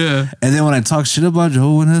 fool? Yeah. And then when I talk shit about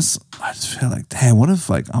Jehovah's, I just feel like, damn, what if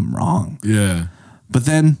like I'm wrong? Yeah. But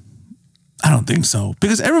then I don't think so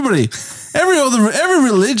because every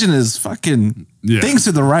religion is fucking thinks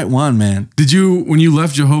they're the right one, man. Did you, when you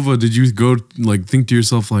left Jehovah, did you go like think to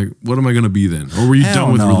yourself like, what am I gonna be then? Or were you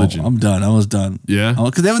done with religion? I'm done. I was done. Yeah.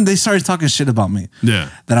 Because then they started talking shit about me. Yeah.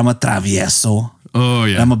 That I'm a travieso. Oh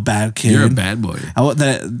yeah. That I'm a bad kid. You're a bad boy. And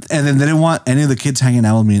then they didn't want any of the kids hanging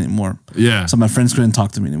out with me anymore. Yeah. So my friends couldn't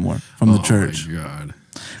talk to me anymore from the church. Oh my God.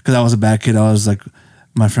 Because I was a bad kid. I was like,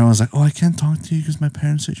 my friend was like, oh, I can't talk to you because my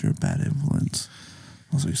parents said you're a bad influence.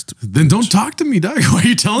 I was like, stupid. Then don't talk to me, dog. Why are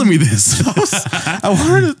you telling me this? I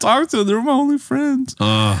wanted to talk to them. They were my only friends.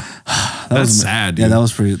 That's sad, dude. Yeah, that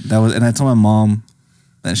was pretty. And I told my mom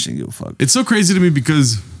that she didn't give a fuck. It's so crazy to me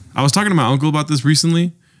because I was talking to my uncle about this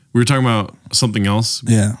recently. We were talking about something else.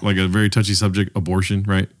 Yeah. Like a very touchy subject, abortion,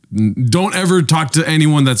 right? Don't ever talk to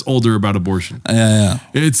anyone that's older about abortion. Yeah.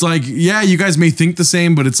 It's like, yeah, you guys may think the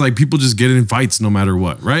same, but it's like people just get in fights no matter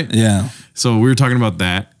what, right? Yeah. So we were talking about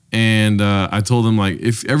that. And I told him, like,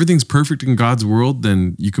 if everything's perfect in God's world,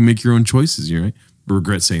 then you can make your own choices, right? I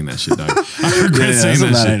regret saying that shit, dog. I regret saying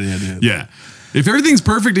that shit. Idea, dude. Yeah. If everything's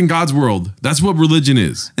perfect in God's world, that's what religion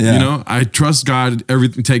is. Yeah. You know, I trust God,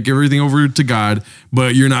 take everything over to God,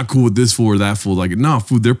 but you're not cool with this fool or that fool. Like, no,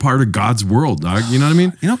 fool, they're part of God's world, dog. You know what I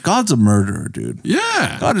mean? You know, God's a murderer, dude.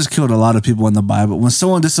 Yeah. God has killed a lot of people in the Bible. When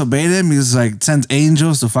someone disobeyed him, he's like sends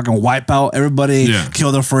angels to fucking wipe out everybody,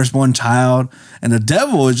 kill their firstborn child. And the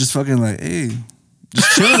devil is just fucking like, hey,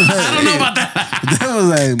 just chill. I don't know about that. The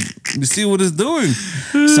devil's like, you see what it's doing.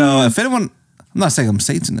 So if anyone, I'm not saying I'm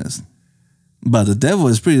Satanist, but the devil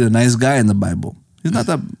is pretty a nice guy in the Bible. He's not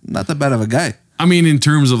that bad of a guy. I mean, in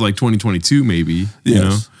terms of like 2022, maybe, you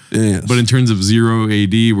know? Yes. But in terms of 0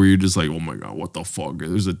 AD, where you're just like, oh my God, what the fuck?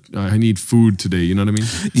 I need food today. You know what I mean?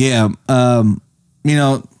 Yeah. You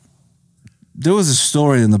know, there was a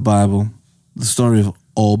story in the Bible, the story of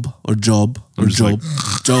Job.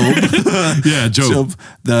 Job. Yeah, Job.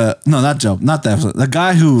 Not Job. Not that. The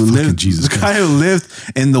guy who lived. Jesus the guy who lived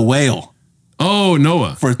in the whale. Oh,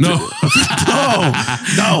 Noah. For 3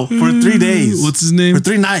 days. What's his name? For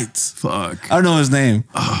 3 nights. Fuck. I don't know his name.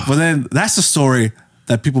 But then that's a story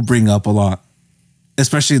that people bring up a lot,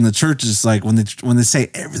 especially in the churches. Like when they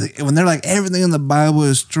say everything, when they're like everything in the Bible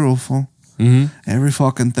is truthful, every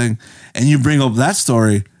fucking thing, and you bring up that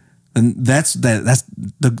story, and that's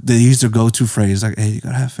they use their go-to phrase like, "Hey, you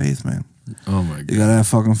gotta have faith, man." Oh my god, you gotta have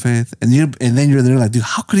fucking faith, and then you're there like, dude,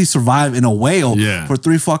 how could he survive in a whale for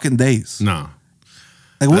 3 fucking days? No,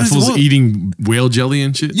 like what is eating whale jelly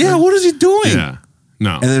and shit? Yeah, what is he doing? Yeah,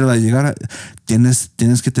 no, and they're like, you gotta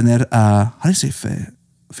tienes que tener how do you say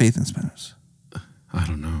faith in Spanish? I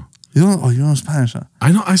don't know. You know Spanish, huh?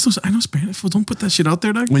 I know Spanish. Fool. Don't put that shit out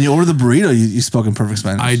there, dog. When you order the burrito, you spoke in perfect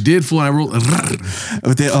Spanish. I did, fool. I wrote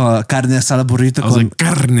carne asada burrito con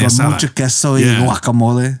mucho queso y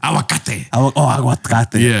guacamole. Aguacate.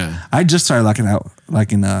 Aguacate. Yeah. I just started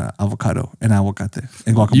liking avocado and aguacate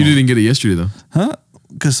and guacamole. You didn't get it yesterday, though. Huh?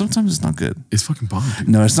 Because sometimes it's not good. It's fucking bomb, dude.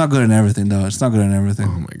 No, it's not good in everything, though. It's not good in everything.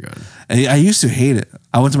 Oh, my God. I used to hate it.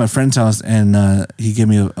 I went to my friend's house, and he gave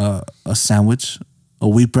me a sandwich, a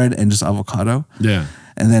wheat bread, and just avocado. Yeah.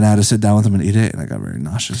 And then I had to sit down with him and eat it, and I got very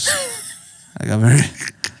nauseous. It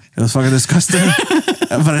was fucking disgusting.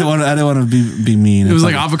 But I didn't want to be mean. It was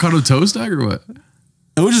like avocado toast, dog, or what?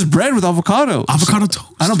 It was just bread with avocado. Avocado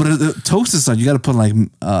toast? I know, but toast is like, you got to put like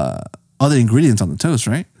other ingredients on the toast,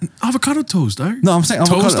 right? Avocado toast, dog. No, I'm saying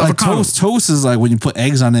avocado. Toast is like when you put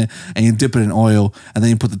eggs on it and you dip it in oil and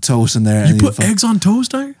then you put the toast in there. You put eggs on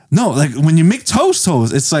toast, dog? No, like when you make toast,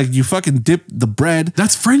 it's like you fucking dip the bread.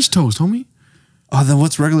 That's French toast, homie. Oh, then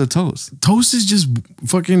what's regular toast? Toast is just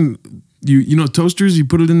fucking, you know, toasters, you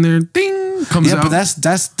put it in there, ding, comes out. Yeah, but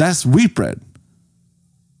that's wheat bread.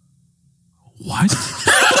 What?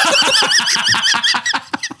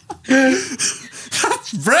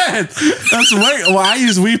 That's bread. That's wheat. Well, I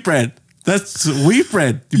use wheat bread. That's wheat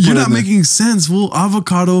bread. You're not making sense. Well,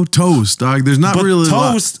 avocado toast, dog. There's not really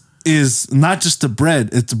toast is not just the bread.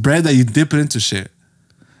 It's bread that you dip it into shit.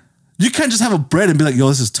 You can't just have a bread and be like, yo,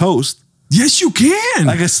 this is toast. Yes, you can.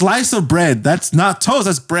 Like a slice of bread. That's not toast.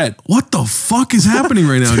 That's bread. What the fuck is happening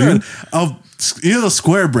right now, dude? You know the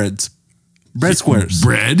square breads. Bread squares.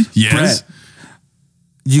 Bread? Yes. Bread.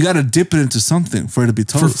 You got to dip it into something for it to be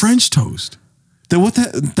toast. For French toast. Then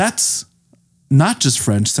that's not just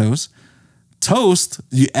French toast. Toast,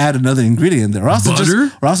 you add another ingredient there. Or else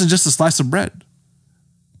it's just a slice of bread.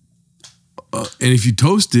 And if you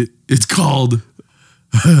toast it, it's called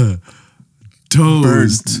toast.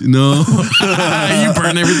 Burned. No. You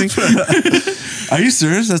burn everything? Are you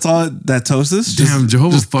serious? That's all that toast is? Damn,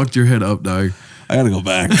 Jehovah fucked your head up, dog. I got to go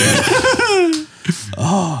back.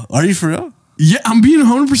 Oh, are you for real? Yeah, I'm being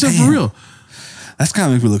 100% for real. That's kind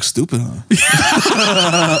of make me look stupid, huh?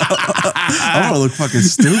 I want to look fucking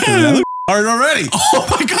stupid. I look hard already. Oh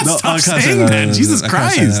my God, stop saying that. Jesus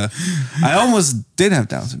Christ. I almost did have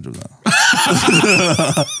Down syndrome, though.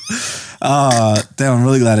 Damn, I'm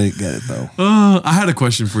really glad I didn't get it, though. I had a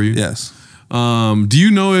question for you. Yes. Do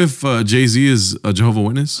you know if Jay-Z is a Jehovah's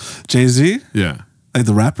Witness? Jay-Z? Yeah. Like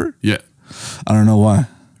the rapper? Yeah. I don't know why.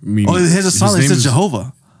 He has a song that says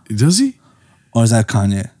Jehovah. Does he? Or is that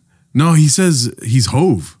Kanye? No, he says he's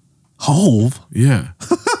Hove. Hove? Yeah.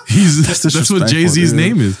 That's what Jay-Z's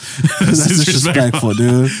name is. That's disrespectful,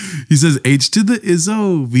 dude. He says H to the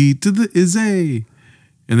Izzo, V to the Izzy.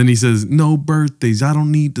 And then he says, no birthdays, I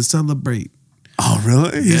don't need to celebrate. Oh,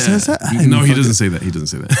 really? He says that? No, he doesn't say that. He doesn't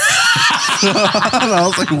say that. I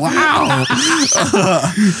was like, wow.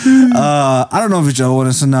 I don't know if it's Jehovah's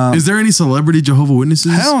Witness or not. Is there any celebrity Jehovah's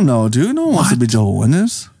Witnesses? Hell no, dude. No one wants to be Jehovah's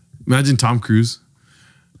Witness. Imagine Tom Cruise.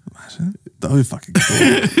 That would be fucking cool.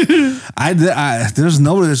 There's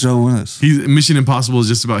nobody that's Jehovah's Witness. Mission Impossible is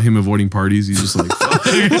just about him avoiding parties. He's just like,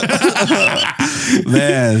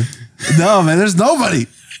 man. No, man, there's nobody.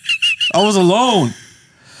 I was alone.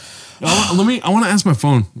 I want to ask my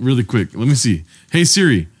phone really quick. Let me see. Hey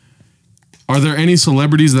Siri, are there any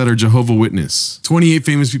celebrities that are Jehovah's Witness? 28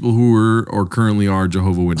 famous people who were or currently are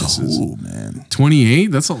Jehovah's Witnesses. Oh man, 28?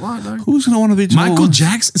 That's a lot, dog. Who's gonna want to be Jehovah's Michael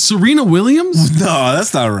Jackson? Serena Williams? No,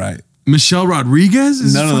 that's not right. Michelle Rodriguez?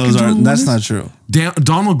 None of those are. That's not true.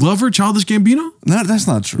 Donald Glover, Childish Gambino? No, that's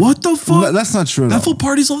not true. What the fuck? No, that's not true. That fool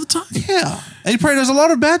parties all the time. Yeah, and he probably does a lot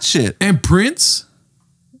of bad shit. And Prince?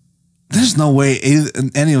 There's no way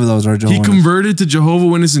any of those are Jehovah's Witnesses. He converted to Jehovah's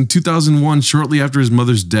Witness in 2001, shortly after his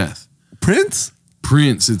mother's death. Prince,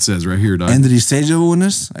 it says right here, dog. And did he say Jehovah's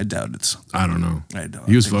Witness? I doubt it. I don't know. I don't.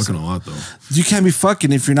 He was fucking a lot, though. You can't be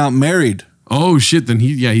fucking if you're not married. Oh shit! Then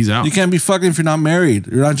he's out. You can't be fucking if you're not married.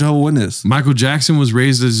 You're not Jehovah Witness. Michael Jackson was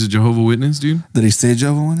raised as a Jehovah Witness, dude. Did he say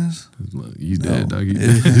Jehovah Witness? You dead, dog.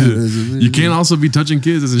 You can't also be touching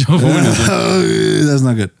kids as a Jehovah Witness. That's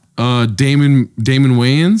not good. Damon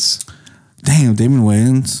Wayans. Damn, Damon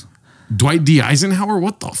Wayans. Dwight D. Eisenhower.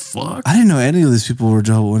 What the fuck? I didn't know any of these people were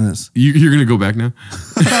Jehovah Witness. You're gonna go back now.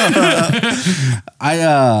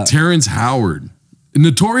 Terrence Howard,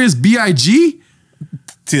 Notorious B.I.G.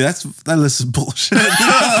 Dude, that list is bullshit.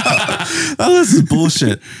 That list is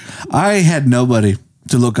bullshit. I had nobody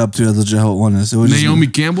to look up to as a Jehovah Witness. It was Naomi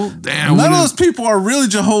Campbell. Damn. None of those people are really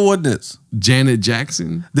Jehovah Witness. Janet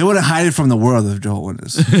Jackson. They wouldn't hide it from the world of Jehovah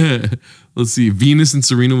Witness. Let's see. Venus and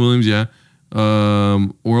Serena Williams. Yeah.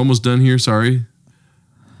 We're almost done here. Sorry.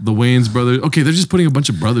 The Wayans brothers. Okay, they're just putting a bunch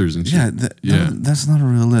of brothers and shit. Yeah, that's not a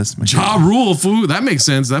real list. Ja Rule, fool. That makes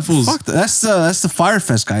sense. That fool's. Fuck that. That's the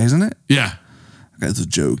Firefest guy, isn't it? Yeah. That's a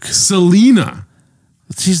joke. Selena.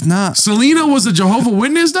 She's not. Selena was a Jehovah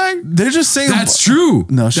Witness, dog? They're just saying that's true.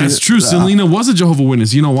 No, that's true. Selena was a Jehovah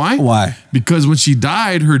Witness. You know why? Why? Because when she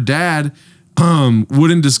died, her dad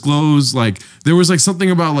wouldn't disclose, like, there was like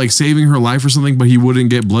something about like saving her life or something, but he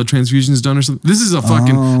wouldn't get blood transfusions done or something. This is a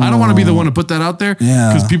fucking, I don't want to be the one to put that out there.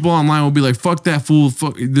 Yeah. Because people online will be like, fuck that fool.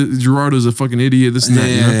 Fuck, Gerardo's a fucking idiot. This and that.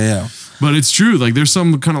 You know? Yeah. But it's true. Like, there's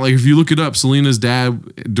some kind of like, if you look it up, Selena's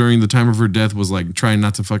dad during the time of her death was like trying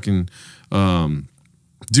not to fucking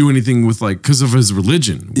do anything with like, because of his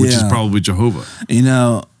religion, which is probably Jehovah. You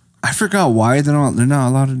know, I forgot why they're not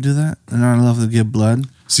allowed to do that. They're not allowed to give blood.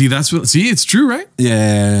 See, it's true, right?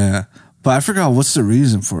 Yeah. But I forgot what's the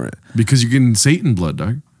reason for it. Because you're getting Satan blood,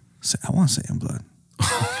 dog. I want Satan blood.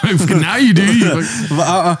 Now you do.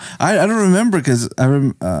 But I don't remember because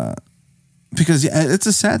because it's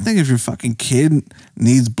a sad thing if your fucking kid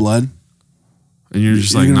needs blood. And you're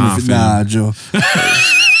just like, nah, Joe.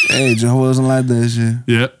 Hey, Jehovah doesn't like that shit.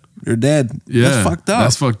 Yeah. You're dead. Yeah. That's fucked up.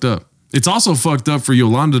 That's fucked up. It's also fucked up for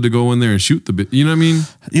Yolanda to go in there and shoot the bit. You know what I mean?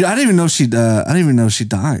 I didn't even know she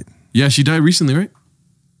died. Yeah, she died recently, right?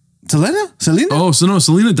 Selena? Oh, so no,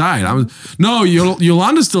 Selena died.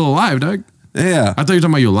 Yolanda's still alive, dog. Yeah. I thought you were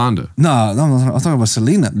talking about Yolanda. No, I'm talking about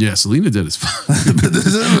Selena. Yeah, Selena did as fuck.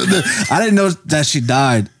 I didn't know that she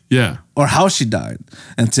died. Yeah. Or how she died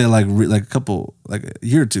until like a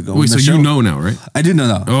year or two ago. Wait, so you know now, right? I do know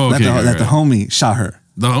now. Oh, okay. That the homie shot her.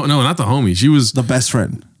 No, not the homie. She was the best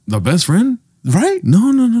friend. The best friend? Right?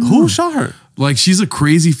 No. Who shot her? Like, she's a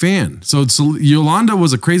crazy fan. So Yolanda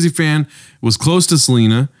was a crazy fan, was close to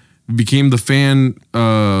Selena, became the fan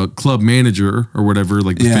club manager or whatever,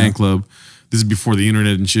 like the fan club. This is before the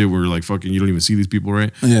internet and shit where like fucking you don't even see these people,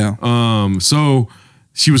 right? Yeah. So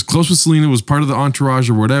she was close with Selena, was part of the entourage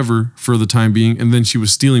or whatever for the time being, and then she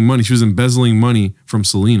was stealing money. She was embezzling money from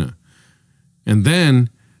Selena. And then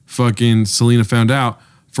fucking Selena found out.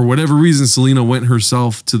 For whatever reason, Selena went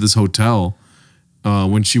herself to this hotel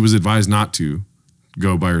when she was advised not to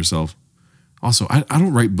go by herself. Also, I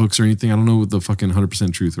don't write books or anything. I don't know what the fucking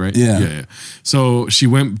 100% truth, right? Yeah. So she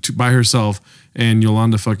went by herself, and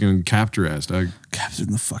Yolanda fucking capped her ass, dog. Capped her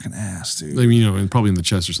in the fucking ass, dude. I mean, and probably in the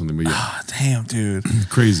chest or something, but yeah. Damn, dude.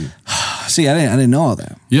 Crazy. See, I didn't know all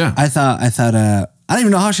that. Yeah. I thought I didn't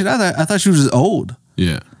even know how she died. I thought she was old.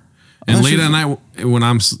 Yeah. And late at night when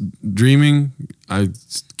I'm dreaming, I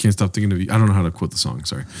can't stop thinking of you. I don't know how to quote the song.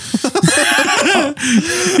 Sorry.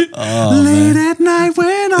 Late at night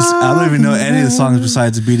when I don't even know any of the songs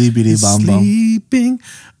besides Beady Beady Bom Bom. Sleeping,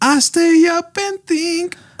 I stay up and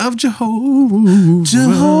think of Jehovah.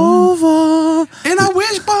 And I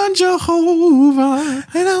wish on Jehovah.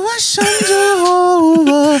 And I wish on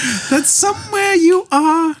Jehovah that somewhere you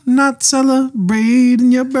are not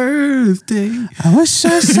celebrating your birthday. I wish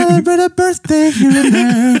I celebrated a birthday here and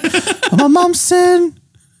there. But my mom said,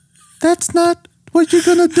 that's not what you're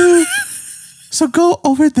gonna do. So go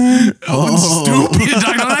over there. Stupid,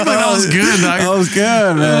 dog. Don't act like that was good, dog. That was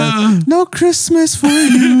good, man. No Christmas for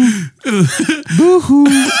you. Boo-hoo.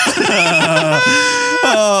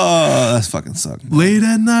 Oh, that's fucking sucked. Late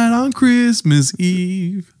at night on Christmas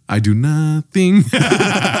Eve, I do nothing.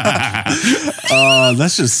 Oh,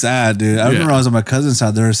 that's just sad, dude. I remember I was at my cousin's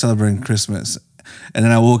house. They were celebrating Christmas. And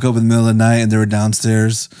then I woke up in the middle of the night and they were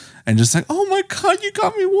downstairs and just like, oh my God, you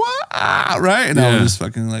got me what? Right? And I was just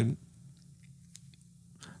fucking like,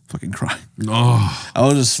 fucking crying. Oh. I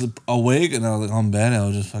was just awake and I was like on bed. And I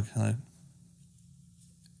was just fucking like.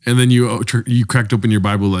 And then you cracked open your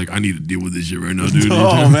Bible like, I need to deal with this shit right now, dude.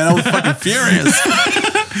 Oh, man, I was fucking furious.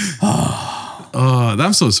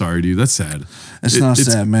 I'm so sorry, dude. That's sad. It's not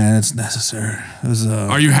sad, man. It's necessary. It was,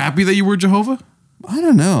 Are you happy that you were Jehovah? I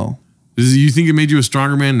don't know. You think it made you a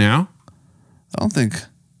stronger man now? I don't think.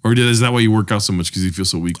 Or is that why you work out so much because you feel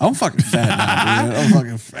so weak? I'm fucking fat now, dude. I'm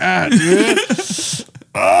fucking fat, dude.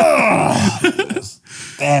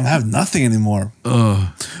 Damn, I have nothing anymore.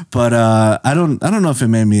 But I don't know if it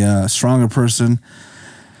made me a stronger person.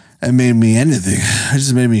 It made me anything. It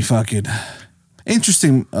just made me fucking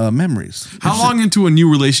interesting memories. How long into a new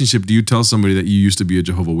relationship do you tell somebody that you used to be a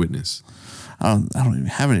Jehovah Witness? I don't even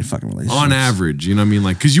have any fucking relationships. On average, you know what I mean?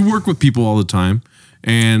 Like, because you work with people all the time.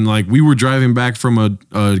 And like we were driving back from a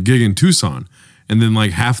gig in Tucson. And then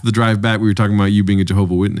like half the drive back, we were talking about you being a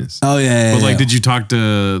Jehovah Witness. Oh, yeah. But like, did you talk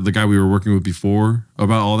to the guy we were working with before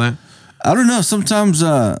about all that? I don't know. Sometimes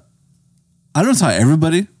I don't talk to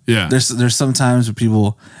everybody. Yeah. There's sometimes with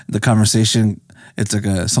people, the conversation, it's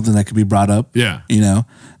like something that could be brought up. Yeah. You know?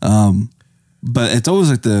 But it's always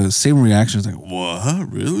like the same reaction. It's like,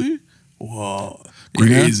 what? Really? Whoa.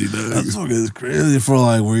 Crazy, you know? dude. That's fucking crazy for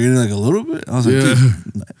like, were you like a little bit? I was like,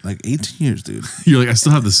 dude, like 18 years, dude. You're like, I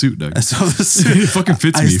still have the suit, Doug. I still have the suit. It fucking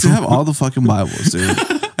fits me. I still have all the fucking Bibles, dude.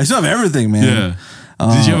 I still have everything, man. Yeah.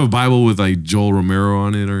 Did you have a Bible with like Joel Romero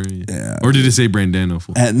on it, or yeah, or did it say Brandano?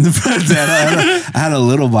 I had a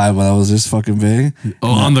little Bible that was just fucking big. Oh,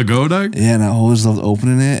 on the go, Doug? Yeah, and I always loved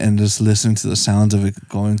opening it and just listening to the sounds of it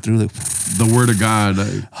going through. Like the Word of God.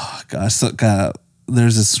 Like. Oh, God,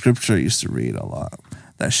 there's a scripture I used to read a lot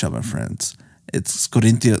that I show my friends. It's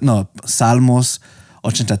Salmos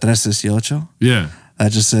 83:18. Yeah.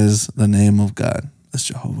 That just says the name of God. That's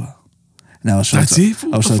Jehovah. And I was That's it?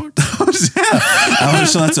 I was show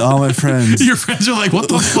that to all my friends. Your friends are like, what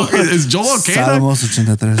the fuck? Is Joel okay? Salmos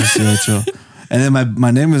 83:18. And then my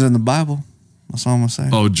name is in the Bible. That's all I'm going to say.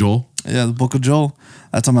 Oh, Joel? Yeah, the book of Joel.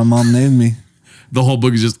 That's how my mom named me. The whole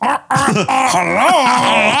book is just, hello.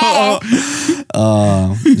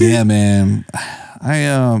 Yeah, man.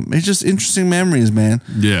 It's just interesting memories, man.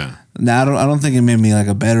 Yeah. Now I don't think it made me like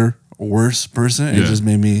a better or worse person. It just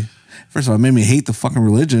made me, first of all, it made me hate the fucking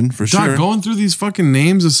religion for sure. Going through these fucking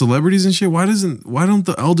names of celebrities and shit. Why don't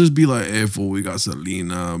the elders be like, hey, fool, we got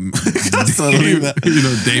Selena, Damon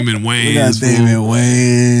Wayans. We got Damon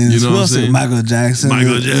Wayans. You know what I'm saying? Michael Jackson.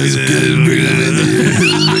 Michael Jackson.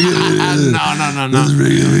 No. Let's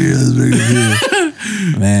bring him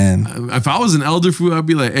here. Man. If I was an elder fool, I'd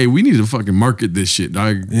be like, hey, we need to fucking market this shit,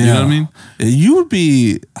 dog. Yeah. You know what I mean? Yeah, you would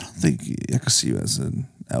be, I don't think I could see you as an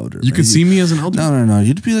elder. You could see me as an elder? No.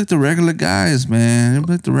 You'd be like the regular guys, man. You'd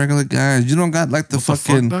be like the regular guys. You don't got like the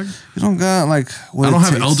fucking, you don't got like what I don't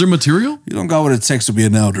have elder material? You don't got what it takes to be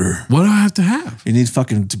an elder. What do I have to have? You need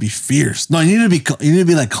fucking to be fierce. No, you need to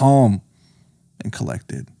be like calm and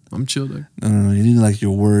collected. I'm chill, dude. No. You need like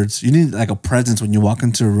your words. You need like a presence when you walk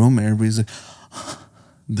into a room. Everybody's like,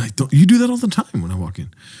 you do that all the time when I walk in.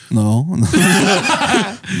 No. When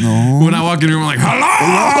I walk in the room, I'm like,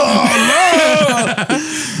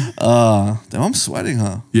 hello. Damn, I'm sweating,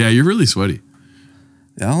 huh? Yeah, you're really sweaty.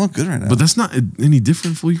 Yeah, I look good right now. But that's not any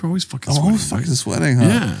different, fool. You're always fucking sweating. I'm always fucking sweating, huh?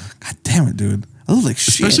 Yeah. God damn it, dude. I look like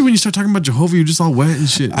shit. Especially when you start talking about Jehovah, you're just all wet and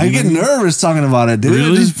shit. I get nervous talking about it, dude.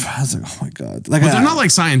 Really? I was like, oh my God. Like, but they're not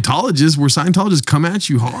like Scientologists, where Scientologists come at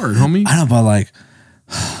you hard, homie. I know, but like,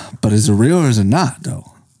 but is it real or is it not, though?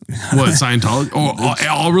 What, Scientology?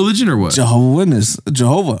 All religion or what? Jehovah Witness.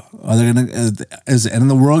 Jehovah. Are they gonna? Is the end of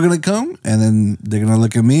the world gonna come? And then they're gonna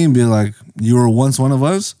look at me and be like, "You were once one of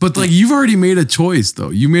us." But like, you've already made a choice, though.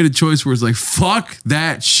 You made a choice where it's like, "Fuck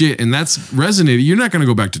that shit," and that's resonated. You're not gonna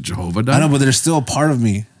go back to Jehovah. Dog. I know, but there's still a part of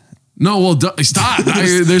me. No, well, stop.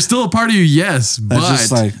 There's still a part of you, yes, but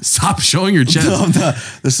just like, stop showing your chest. No,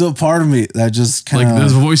 there's still a part of me that just kind of like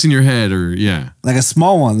there's a voice in your head, or like a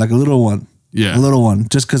small one, like a little one. Yeah. A little one.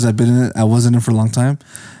 Just because I've been in it, I was in it for a long time.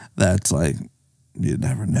 That's like, you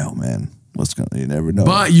never know, man. You never know.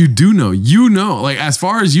 But you do know. You know. Like, as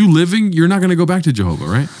far as you living, you're not going to go back to Jehovah,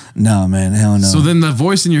 right? No, man. Hell no. So then the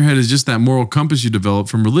voice in your head is just that moral compass you develop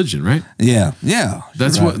from religion, right? Yeah.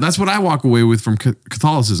 That's what I walk away with from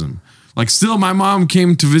Catholicism. Like, still, my mom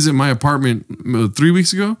came to visit my apartment 3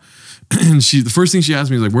 weeks ago. And the first thing she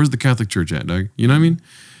asked me is like, where's the Catholic Church at, Doug? You know what I mean?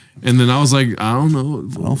 And then I was like, I don't know.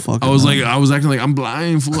 I was acting like I'm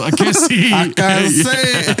blind, fool. I can't see. I can't see.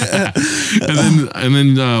 and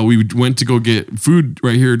then we went to go get food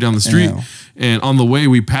right here down the street. Yeah. And on the way,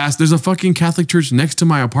 we passed. There's a fucking Catholic church next to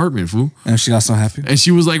my apartment, fool. And she got so happy. And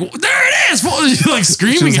she was like, well, there it is, fool. She's like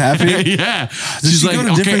screaming. She was happy. Yeah. She's like,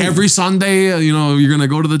 okay, every Sunday, you're gonna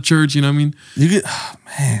go to the church. You know what I mean? You get,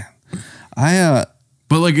 man.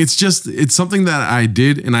 But like, it's something that I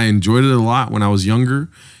did and I enjoyed it a lot when I was younger.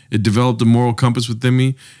 It developed a moral compass within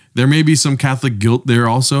me. There may be some Catholic guilt there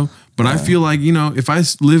also, but I feel like, if I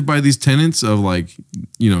live by these tenets of like,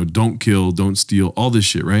 don't kill, don't steal, all this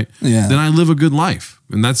shit, right? Yeah. Then I live a good life.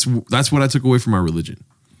 And that's what I took away from my religion.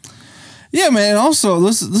 Yeah, man. Also,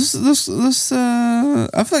 let's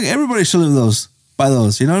I feel like everybody should live by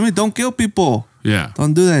those. You know what I mean? Don't kill people. Yeah.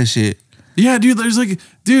 Don't do that shit. Yeah, dude. There's like,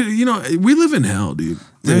 dude, you know, we live in hell, dude.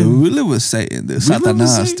 Dude, we live with Satan, dude.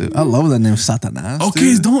 Satanas, dude. I love that name, Satanas.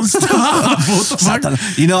 Okay, dude. don't stop. What the fuck?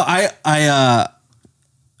 You know, I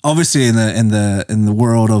obviously in the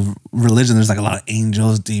world of religion, there's like a lot of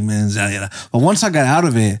angels, demons, yada, yada. But once I got out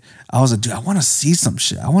of it, I was like, dude, I want to see some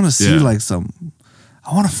shit. I want to see like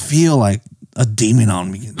I want to feel like a demon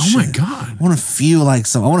on me. Oh my God. I want to feel like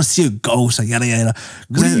I want to see a ghost, like yada, yada.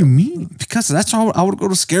 What do you mean? Because that's how I would go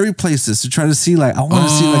to scary places to try to see, like, I want to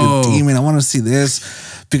see like a demon. I want to see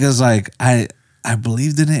this because like I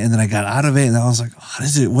believed in it and then I got out of it and I was like, what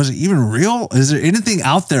is it? Was it even real? Is there anything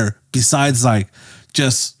out there besides like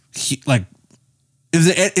just like,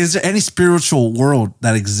 is there any spiritual world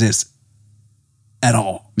that exists at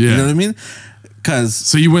all? Yeah. You know what I mean? Because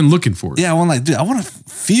so you went looking for it. Yeah, I want like, dude, I want to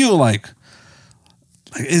feel like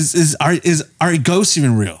is our ghosts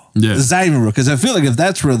even real? Yeah. Is that even real? Because I feel like if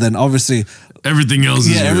that's real, then obviously everything else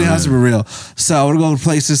is real. Everything has to be real. So I would go to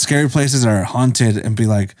places, scary places that are haunted and be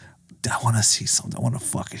like, I want to see something. I want to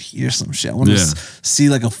fucking hear some shit. I want to see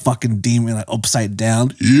like a fucking demon like upside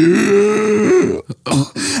down. Yeah.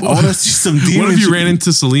 I want to see some demon. What if you ran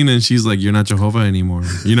into Selena and she's like, you're not Jehovah anymore?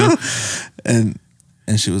 You know? and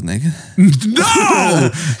she was naked? No!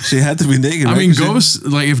 She had to be naked. I right? mean, ghosts,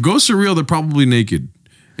 like if ghosts are real, they're probably naked.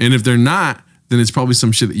 And if they're not, then it's probably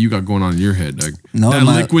some shit that you got going on in your head. Like no, that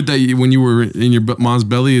liquid that when you were in your mom's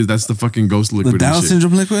belly, that's the fucking ghost liquid. The Down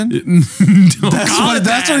syndrome liquid?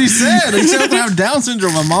 That's what he said. He said I have Down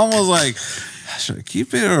syndrome. My mom was like, should I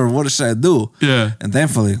keep it or what should I do? Yeah. And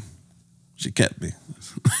thankfully, she kept me.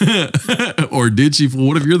 Or did she?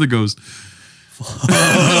 What if you're the ghost?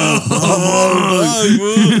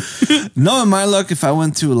 Knowing my luck, if I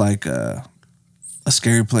went to like a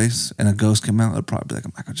scary place and a ghost came out, it'd probably be like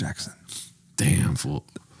a Michael Jackson. Damn, fool.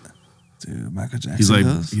 Dude, Michael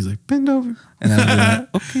Jackson. He's like, bend over. And I'd be like,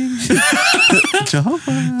 okay.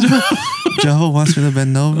 Jehovah wants me to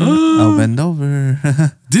bend over. I'll bend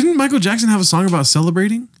over. Didn't Michael Jackson have a song about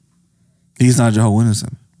celebrating? He's not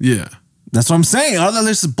Jehovah-Isimo. Yeah. That's what I'm saying. All that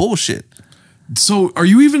list is bullshit. So are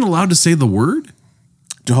you even allowed to say the word?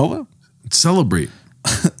 Jehovah? Celebrate.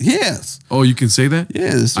 Yes. Oh, you can say that?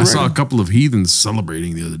 Yes. I saw a couple of heathens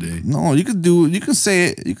celebrating the other day. No, you can say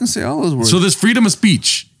it. You can say all those words. So there's freedom of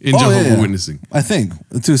speech in Jehovah Witnessing. I think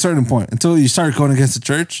to a certain point until you start going against the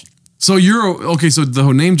church. So so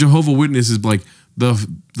the name Jehovah Witness is like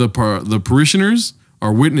the parishioners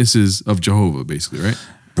are witnesses of Jehovah, basically, right?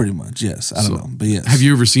 Pretty much, yes. I don't know, but yes. Have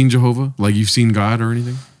you ever seen Jehovah? Like you've seen God or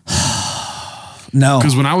anything? No.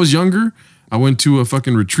 Because when I was younger, I went to a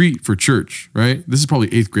fucking retreat for church, right? This is probably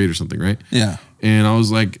 8th grade or something, right? Yeah. And I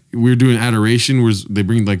was like, we were doing adoration where they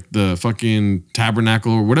bring like the fucking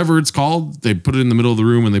tabernacle or whatever it's called. They put it in the middle of the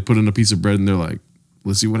room and they put in a piece of bread and they're like,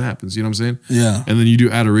 let's see what happens. You know what I'm saying? Yeah. And then you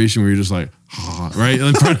do adoration where you're just like, ha, right?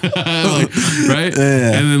 Right?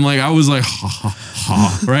 Yeah. And then like, I was like, ha, ha,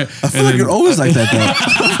 ha, right? I feel like you're always like that though. I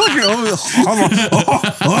feel like you're always,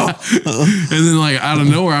 and then like out of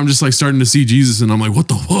nowhere, I'm just like starting to see Jesus and I'm like, what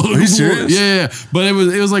the fuck? Are you serious? Yeah. But it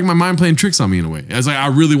was like my mind playing tricks on me in a way. I was like, I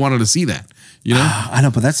really wanted to see that. You know? I know,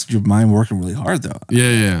 but that's your mind working really hard though.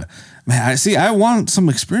 Yeah. Man, I want some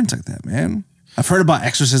experience like that, man. I've heard about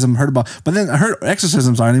exorcism, but then I heard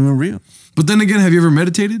exorcisms aren't even real. But then again, have you ever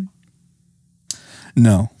meditated?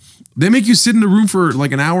 No. They make you sit in a room for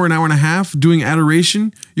like an hour and a half doing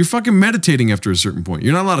adoration. You're fucking meditating after a certain point.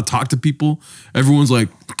 You're not allowed to talk to people. Everyone's like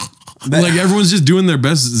everyone's just doing their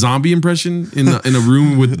best zombie impression in a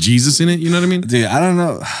room with Jesus in it. You know what I mean? Dude, I don't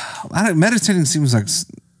know. Meditating seems like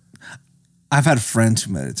I've had friends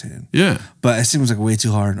who meditated. Yeah. But it seems like way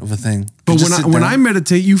too hard of a thing. But when I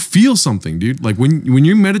meditate, you feel something, dude. Like when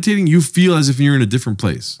you're meditating, you feel as if you're in a different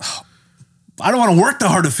place. I don't want to work that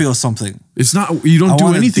hard to feel something. It's not, you don't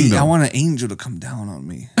do anything though. I want an angel to come down on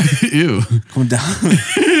me. Ew. Come down.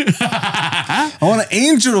 I want an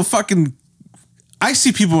angel to fucking, I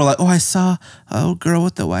see people who are like, oh, I saw a girl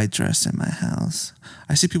with the white dress in my house.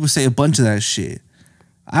 I see people say a bunch of that shit.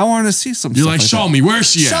 I want to see some. You're like, show me,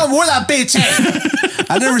 where's she at? Show me where that bitch at.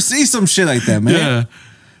 I never see some shit like that, man. Yeah.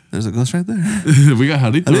 There's a ghost right there. We got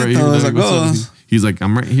Jarito right here. Like, he's like,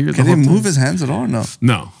 I'm right here. Can he move his hands at all? No.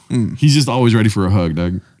 No. He's just always ready for a hug,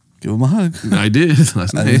 Doug. Give him a hug. I did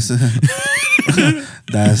last night.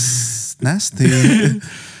 That's nasty.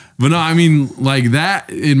 But no, I mean, like that,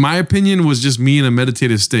 in my opinion, was just me in a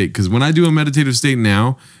meditative state. Because when I do a meditative state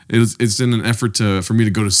now, it's in an effort for me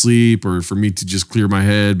to go to sleep or for me to just clear my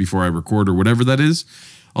head before I record or whatever that is.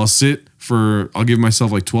 I'll give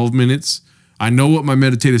myself like 12 minutes. I know what my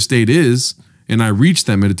meditative state is, and I reach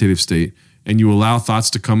that meditative state, and you allow thoughts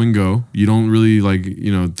to come and go. You don't really like,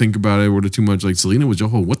 think about it or too much. Like Selena was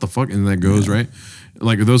Jehovah, what the fuck? And that goes, right?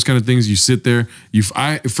 Like those kind of things, you sit there.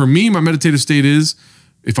 For me, my meditative state is,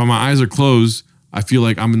 if my eyes are closed, I feel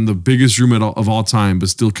like I'm in the biggest room of all time, but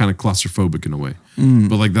still kind of claustrophobic in a way.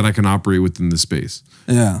 But like that I can operate within this space.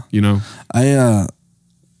 Yeah. I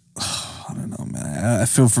don't know, man. I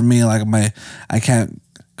feel for me like I can't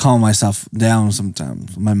calm myself down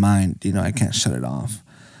sometimes. My mind, I can't shut it off.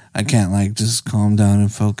 I can't like just calm down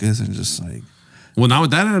and focus and just like. Well, not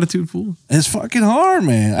with that attitude, fool. It's fucking hard,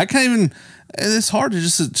 man. I can't even. It's hard to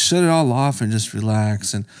just shut it all off and just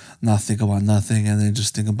relax and not think about nothing and then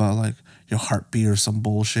just think about like your heartbeat or some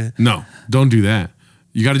bullshit. No, don't do that.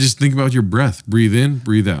 You got to just think about your breath. Breathe in,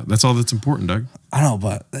 breathe out. That's all that's important, Doug. I know,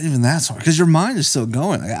 but even that's hard because your mind is still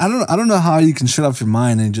going. Like, I don't know how you can shut off your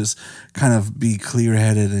mind and just kind of be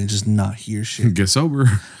clear-headed and just not hear shit. Get sober.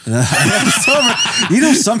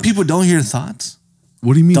 Sober. Some people don't hear thoughts.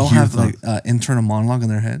 What do you mean? Don't have like internal monologue in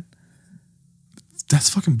their head. That's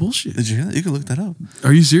fucking bullshit. Did you hear that? You can look that up.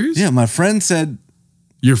 Are you serious? Yeah, my friend said.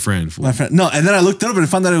 Your friend, fool. My friend. No, and then I looked it up and I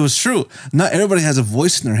found out it was true. Not everybody has a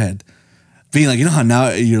voice in their head. Being like, how now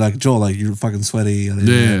you're like, Joel, like you're fucking sweaty.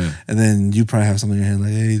 Yeah. And then you probably have something in your head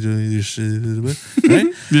like, hey, doing your shit.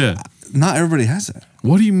 Right? Yeah. Not everybody has that.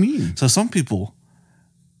 What do you mean? So some people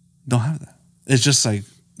don't have that. It's just like,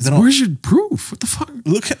 where's your proof? What the fuck?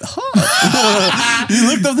 Look at you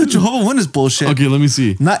looked up the Jehovah Witness bullshit. Okay, let me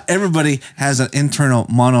see. Not everybody has an internal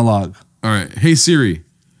monologue. All right. Hey, Siri.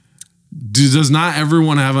 Does not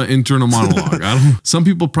everyone have an internal monologue? Some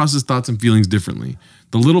people process thoughts and feelings differently.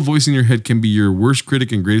 The little voice in your head can be your worst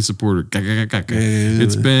critic and greatest supporter.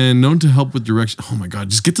 It's been known to help with direction. Oh my God,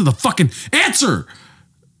 just get to the fucking answer.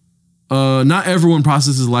 Not everyone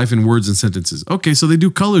processes life in words and sentences. Okay, so they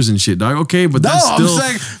do colors and shit, dog. Okay, but that's still... I'm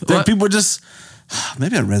saying that people just...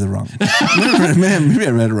 Maybe I read it wrong. Maybe I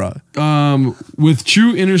read it wrong. With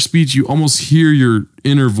true inner speech, you almost hear your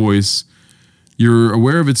inner voice. You're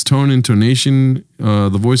aware of its tone and intonation. The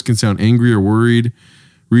voice can sound angry or worried.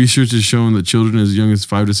 Research has shown that children as young as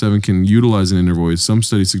 5 to 7 can utilize an inner voice. Some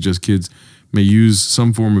studies suggest kids may use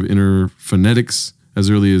some form of inner phonetics as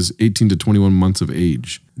early as 18 to 21 months of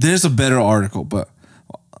age. There's a better article, but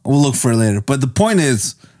we'll look for it later. But the point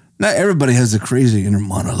is, not everybody has a crazy inner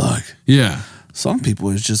monologue. Yeah. Some people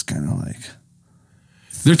is just kind of like...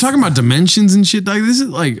 They're talking about dimensions and shit, dog. This is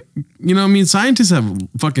like, scientists have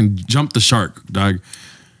fucking jumped the shark, dog.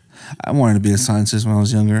 I wanted to be a scientist when I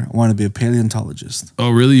was younger. I wanted to be a paleontologist. Oh,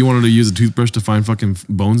 really? You wanted to use a toothbrush to find fucking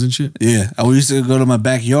bones and shit? Yeah. I used to go to my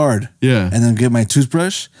backyard. Yeah. And then get my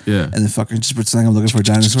toothbrush. Yeah. And then fucking just pretend I'm looking for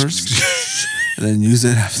dinosaurs. And then use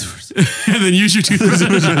it afterwards. And then use your toothbrush.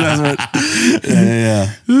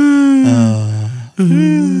 Yeah.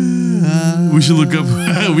 We should look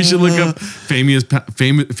up famous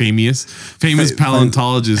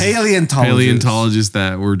paleontologists. Paleontologists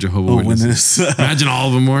that were Jehovah Witnesses. Imagine all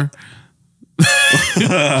of them were.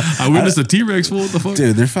 I witnessed a T-Rex fool. What the fuck?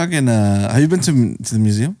 Dude, they're fucking have you been to the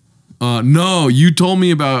museum? No, you told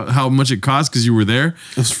me about how much it cost because you were there.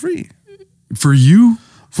 It was free. For you?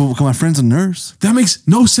 My friend's a nurse. That makes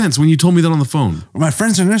no sense when you told me that on the phone. My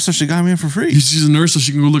friend's a nurse, so she got me in for free. She's a nurse, so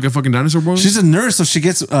she can go look at fucking dinosaur bones? She's a nurse, so she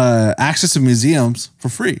gets access to museums for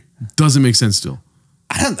free. Doesn't make sense still.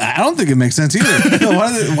 I don't think it makes sense either.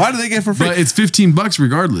 Why do they get for free? But it's $15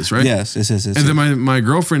 regardless, right? Yes. And then my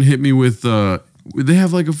girlfriend hit me with they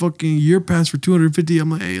have like a fucking year pass for $250. I'm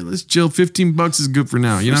like, hey, let's chill. $15 is good for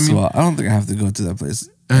now. You know what I mean? Well, I don't think I have to go to that place.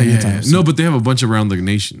 Yeah. No, but they have a bunch around the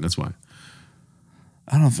nation. That's why.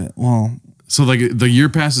 I don't think. Well, so like the year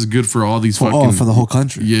pass is good for all these for the whole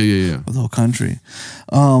country. Yeah. For the whole country.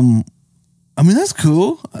 I mean, that's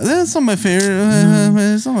cool. That's not my favorite.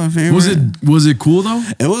 It's not my favorite. Was it cool though?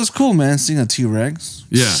 It was cool, man. Seeing a T-Rex.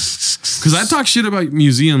 Yeah, because I talked shit about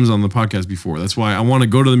museums on the podcast before. That's why I want to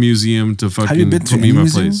go to the museum to fucking. Have you been to any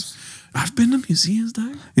museums? I've been to museums,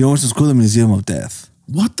 dog. You know what's cool? The Museum of Death.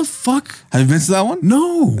 What the fuck? Have you been to that one?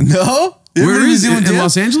 No. Where is it? In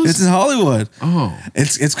Los Angeles? It's in Hollywood. Oh.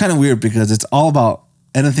 It's kind of weird because it's all about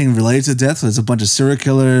anything related to death. So there's a bunch of serial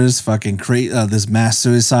killers, fucking there's mass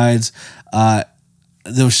suicides.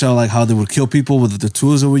 They'll show like how they would kill people with the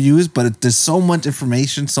tools that were used, but there's so much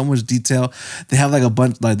information, so much detail. They have like a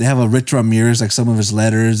bunch, like they have a Richard Ramirez, like some of his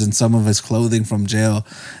letters and some of his clothing from jail.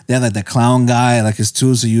 They have like the clown guy, like his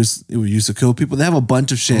tools he were used to kill people. They have a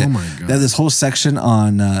bunch of shit. Oh my God. They have this whole section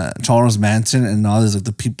on Charles Manson and all this, like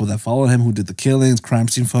the people that followed him, who did the killings, crime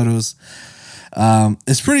scene photos.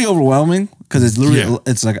 It's pretty overwhelming. because it's literally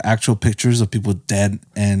it's like actual pictures of people dead,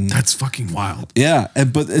 and that's fucking wild. Yeah,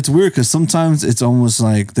 but it's weird because sometimes it's almost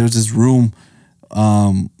like there's this room.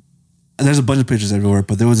 There's a bunch of pictures everywhere,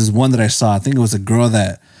 but there was this one that I saw. I think it was a girl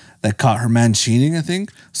that caught her man cheating, I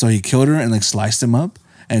think. So he killed her and like sliced him up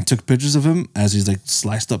and took pictures of him as he's like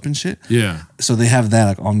sliced up and shit. Yeah. So they have that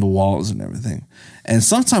like on the walls and everything. And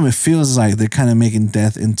sometimes it feels like they're kind of making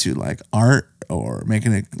death into like art or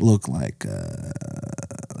making it look like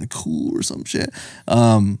cool or some shit.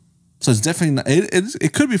 So it's definitely not,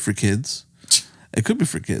 it could be for kids. It could be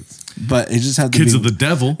for kids, but it just had to kids be, of the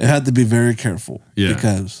devil. It had to be very careful,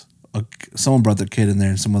 because someone brought their kid in there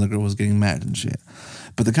and some other girl was getting mad and shit.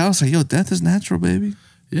 But the guy was like, "Yo, death is natural, baby.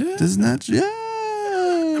 Yeah, death is natural.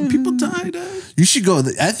 Yeah, and people die. You should go.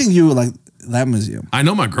 I think you would like that museum. I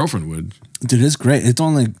know my girlfriend would. Dude, it's great. It's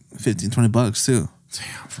only like $15-20 too.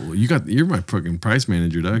 Damn, fool. You're my fucking price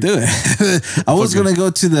manager, dog. Dude, I was gonna go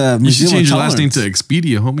to the museum. You should change your last name to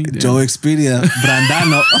Expedia, homie. Joe Expedia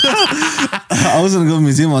Brandano. I was gonna go to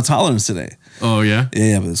Museum of Tolerance today. Oh yeah,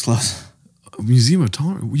 yeah, but it's closed. Museum of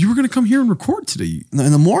Tolerance. You were gonna come here and record today. No,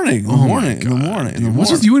 in the morning. In the morning.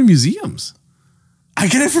 What's with you in museums? I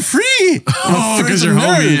get it for free. Oh, because you're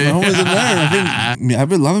homie. My homie's a nerd. I've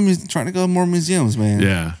been loving trying to go to more museums, man.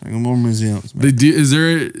 Yeah, more museums. Man.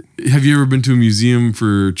 Have you ever been to a museum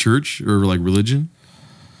for church or like religion?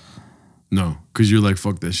 No, because you're like,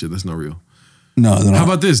 fuck that shit. That's not real. No. How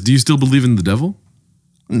about this? Do you still believe in the devil?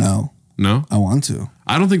 No. No? I want to.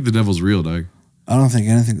 I don't think the devil's real, dog. I don't think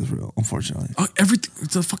anything is real, unfortunately. Oh, everything.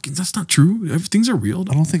 That's not true. Everything's a real.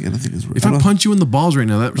 Dog. I don't think anything is real. If I punch you in the balls right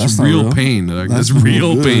now, that's real pain. Dog. That's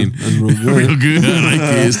real real pain. That's real good. Real good. I like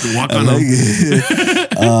this. To walk on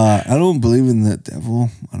it. I don't believe in the devil.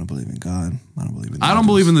 I don't believe in God. I don't believe in. I don't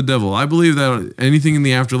believe in the devil. I believe that anything in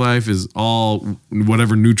the afterlife is all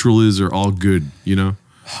whatever neutral is or all good. You know.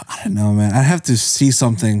 I don't know, man. I have to see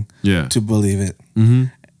something. To believe it. Mm-hmm.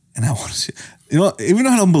 And I want to see. You know, even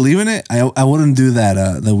though I don't believe in it, I wouldn't do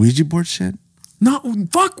that the Ouija board shit. No,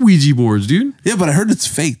 fuck Ouija boards, dude. Yeah, but I heard it's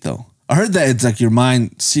fake though. I heard that it's like your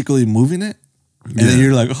mind secretly moving it, and then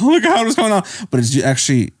you're like, "Oh my god, what's going on?" But it's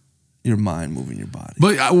actually your mind moving your body.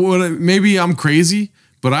 But maybe I'm crazy,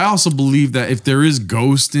 but I also believe that if there is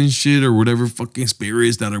ghosts and shit or whatever fucking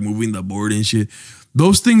spirits that are moving the board and shit,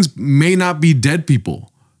 those things may not be dead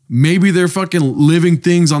people. Maybe they're fucking living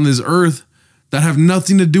things on this earth that have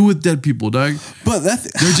nothing to do with dead people, dog. But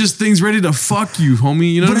they're just things ready to fuck you,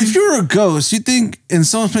 homie. You know. But if you're a ghost, you think and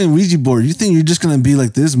someone's playing Ouija board, you think you're just gonna be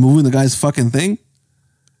like this, moving the guy's fucking thing?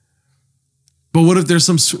 But what if there's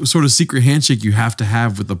some sort of secret handshake you have to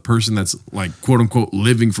have with the person that's like quote unquote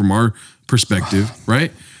living from our perspective,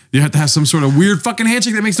 right? You have to have some sort of weird fucking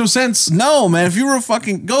handshake that makes no sense. No, man. If you were a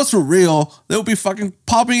fucking ghost for real, they would be fucking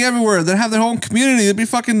popping everywhere. They'd have their own community. They'd be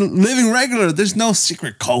fucking living regular. There's no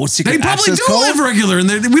secret code, secret access code. They probably do live regular,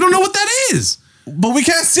 and we don't know what that is. But we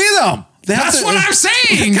can't see them. That's what I'm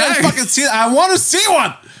saying. We can't fucking see. I want to see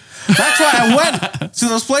one. That's why I went to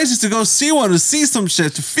those places to go see one, to see some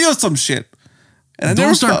shit, to feel some shit. And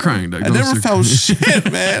don't start crying, Doug. I never felt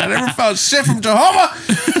shit, man. I never felt shit from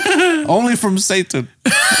Jehovah. Only from Satan.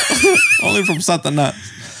 Only from Satanas.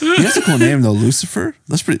 He has a cool name though, Lucifer.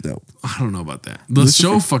 That's pretty dope. I don't know about that. The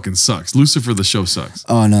show fucking sucks. Lucifer, the show sucks.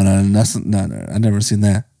 Oh no, that's no. I never seen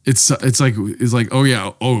that. It's like oh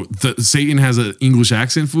yeah, Satan has an English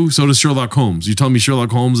accent, fool. So does Sherlock Holmes. You telling me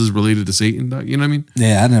Sherlock Holmes is related to Satan, Doug? You know what I mean?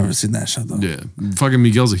 Yeah, I never seen that show though. Yeah, fucking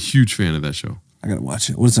Miguel's a huge fan of that show. I gotta watch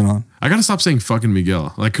it. What's it on? I gotta stop saying fucking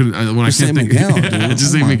Miguel. I couldn't when just I can't think. Miguel, dude.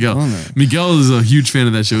 Just say Miguel. Miguel is a huge fan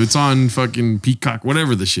of that show. It's on fucking Peacock,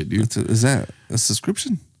 whatever the shit, dude. Is that a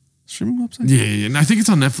subscription streaming website? Yeah. And I think it's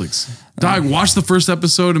on Netflix. Dog, watch the first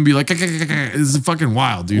episode and be like, this is fucking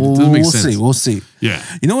wild, dude. It doesn't make sense. We'll see. Yeah.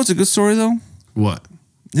 You know what's a good story though? What?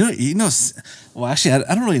 You know. Well, actually,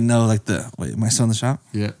 I don't really know. Like wait, am I still in the shop?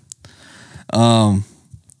 Yeah.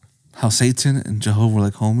 How Satan and Jehovah were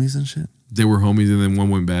like homies and shit. They were homies, and then one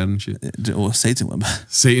went bad and shit. Well, Satan went bad.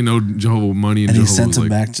 Satan owed Jehovah money, and he Jehovah sent him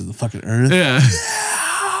back to the fucking earth. Yeah.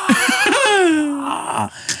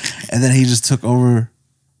 And then he just took over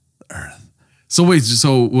the earth. So wait,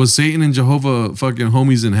 was Satan and Jehovah fucking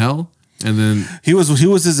homies in hell? And then he was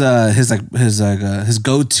his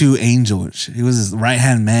go-to angel and shit. He was his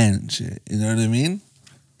right-hand man and shit. You know what I mean?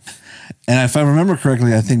 And if I remember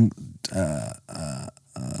correctly, I think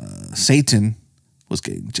Satan was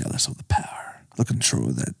getting jealous of the power, the control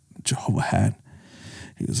that Jehovah had.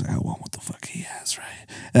 He was like, I want what the fuck he has, right?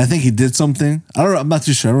 And I think he did something. I'm not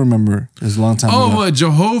too sure. I don't remember. It was a long time ago. Oh, but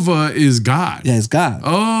Jehovah is God. Yeah, it's God.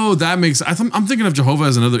 Oh, that makes. I'm thinking of Jehovah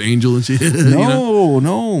as another angel and shit. No,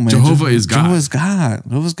 no, man. Jehovah is God. Jehovah is God.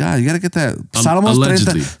 Jehovah's God. You gotta get that.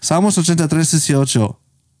 Allegedly. Salmos 83:18.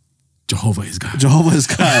 Jehovah is God. Jehovah is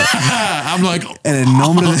God. I'm like, And in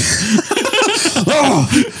nombre de...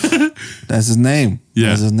 Oh! That's his name. Yeah.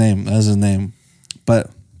 That's his name. That's his name. But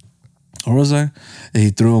where was I? He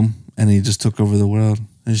threw him and he just took over the world.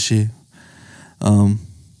 And she,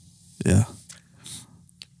 yeah.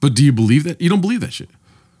 But do you believe that? You don't believe that shit.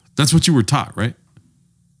 That's what you were taught, right?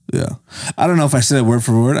 Yeah. I don't know if I said it word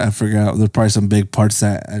for word. I forgot. There's probably some big parts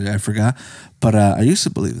that I forgot. But I used to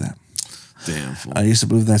believe that. Damn. Fool. I used to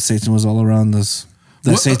believe that Satan was all around us.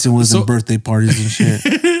 That Satan was in birthday parties and shit.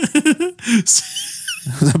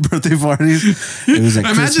 The birthday parties. It was like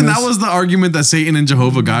imagine Christmas. that was the argument that Satan and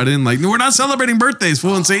Jehovah got in. Like, we're not celebrating birthdays,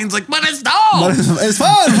 fool. And Satan's like, but it's But it's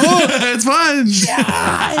fun, fool. it's fun.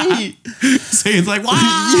 Yeah. Satan's like, wow.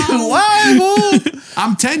 Why, fool?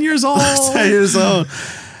 I'm 10 years old. 10 years old.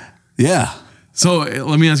 Yeah. So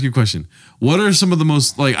let me ask you a question. What are some of the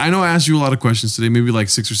most, like, I know I asked you a lot of questions today, maybe like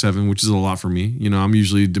 6 or 7, which is a lot for me. You know, I'm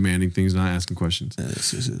usually demanding things, not asking questions.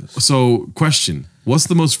 So, question. What's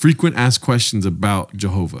the most frequent asked questions about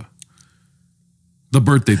Jehovah? The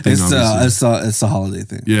birthday thing, obviously. It's the holiday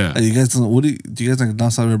thing. Yeah. You guys, do you guys like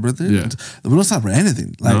not celebrate birthday? Yeah. We don't celebrate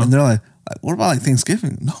anything. Like, No? and they're like, what about like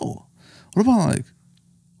Thanksgiving? No. What about like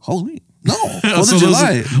Halloween? No. 4th of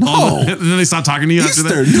July? No. And then they stop talking to you Easter?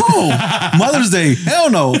 after that? No. Mother's Day?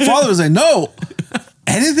 Hell no. Father's Day? No.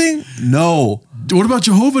 Anything? No. What about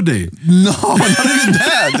Jehovah Day? No, not even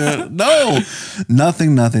that, dude. No.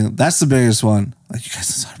 Nothing. That's the biggest one. Like, you guys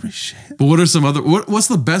don't celebrate shit. But what are some other, what's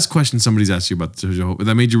the best question somebody's asked you about Jehovah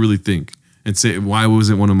that made you really think and say, why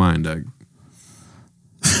wasn't one of mine, Doug?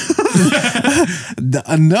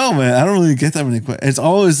 No, man. I don't really get that many questions. It's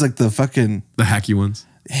always like the fucking... The hacky ones?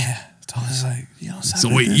 Yeah. It's always like, you don't celebrate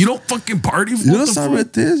So wait, this. you don't fucking party? You don't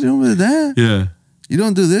celebrate this. You don't do that. Yeah. You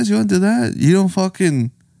don't do this. You don't do that. You don't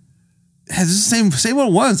fucking... It's the same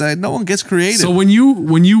old ones. Like, no one gets creative. So when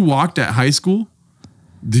you walked at high school,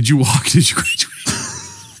 did you walk? Did you graduate?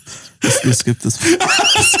 Let's skip this.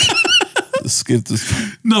 Let's skip this.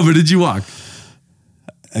 No, but did you walk?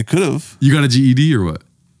 I could have. You got a GED or what?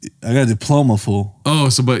 I got a diploma, fool. Oh,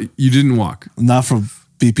 so but you didn't walk. Not from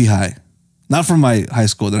BP High. Not from my high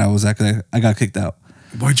school that I was at. I got kicked out.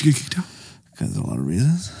 Why'd you get kicked out? Because of a lot of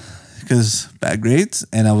reasons. Because bad grades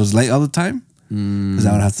and I was late all the time. Because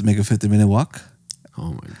I would have to make a 50-minute walk.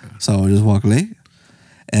 Oh my god. So I would just walk late.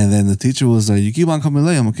 And then the teacher was like, you keep on coming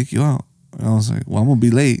late, I'm going to kick you out. And I was like, well, I'm going to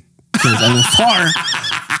be late because I live far.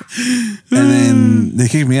 And then they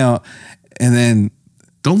kicked me out. And then...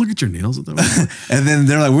 Don't look at your nails at that. And then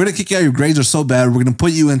they're like, we're going to kick you out. Your grades are so bad. We're going to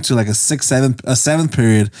put you into like a 7th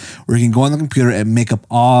period where you can go on the computer and make up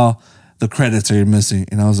all the credits that you're missing.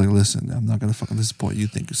 And I was like, listen, I'm not going to fucking disappoint you.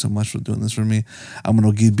 Thank you so much for doing this for me. I'm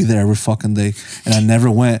going to be there every fucking day. And I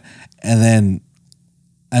never went. And then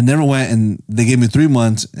and they gave me 3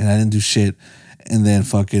 months and I didn't do shit. And then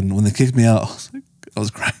fucking when they kicked me out, I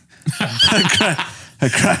was crying. I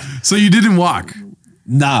cried. So you didn't walk?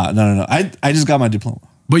 No. I just got my diploma.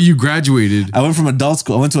 But you graduated. I went from adult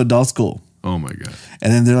school. I went to adult school. Oh my god.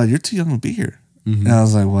 And then they're like, you're too young to be here. And I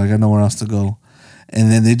was like, well, I got nowhere else to go. And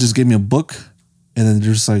then they just gave me a book. And then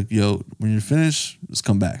they're just like, yo, when you're finished, just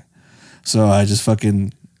come back. So I just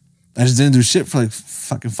didn't do shit for like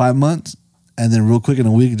fucking 5 months. And then real quick in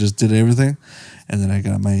a week, just did everything. And then I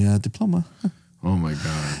got my diploma. Oh my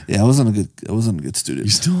god. Yeah, I wasn't a good student.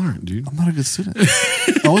 You still aren't, dude. I'm not a good student.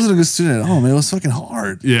 I wasn't a good student at home. It was fucking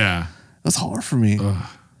hard. Yeah. It was hard for me.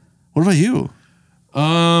 What about you?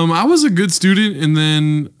 I was a good student, and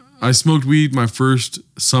then I smoked weed my first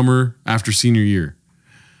summer after senior year.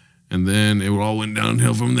 And then it all went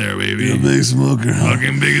downhill from there, baby. You're a big smoker.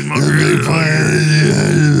 Fucking big smoker.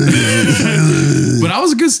 But I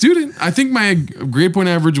was a good student. I think my grade point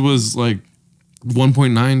average was like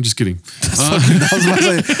 1.9. Just kidding. I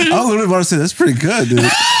was literally about to say, that's pretty good, dude.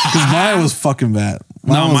 Because mine was fucking bad.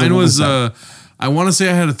 Mine was I want to say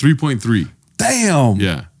I had a 3.3. Damn.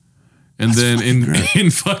 Yeah. And then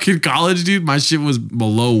in fucking college, dude, my shit was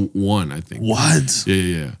below 1, I think. What?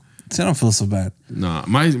 Yeah. See, I don't feel so bad. Nah,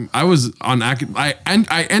 I was on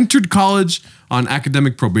I entered college on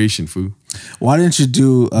academic probation, fool. Why didn't you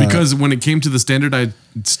do? Because when it came to the standardized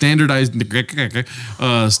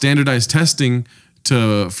testing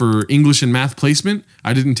for English and math placement,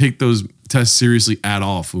 I didn't take those tests seriously at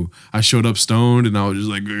all, fool. I showed up stoned and I was just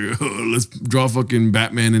like, let's draw fucking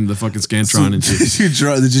Batman in the fucking Scantron and shit.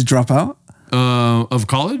 Did you drop out? Of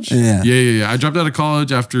college? Yeah. I dropped out of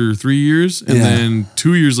college after 3 years, and then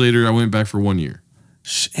 2 years later, I went back for 1 year.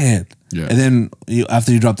 Shit. Yeah. And then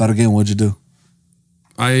after you dropped out again, what'd you do?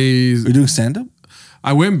 Were you doing stand-up?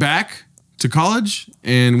 I went back to college,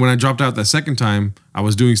 and when I dropped out that second time, I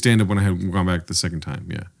was doing stand-up when I had gone back the second time.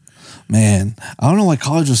 Yeah. Man, I don't know why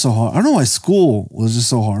college was so hard. I don't know why school was just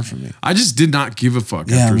so hard for me. I just did not give a fuck.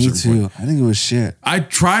 Yeah, after me a certain too. point. I think it was shit. I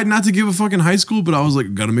tried not to give a fuck in high school, but I was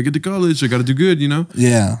like, gotta make it to college. So I gotta do good, you know?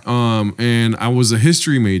 Yeah. And I was a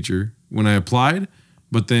history major when I applied.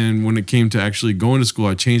 But then when it came to actually going to school,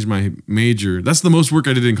 I changed my major. That's the most work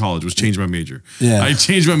I did in college was change my major. Yeah. I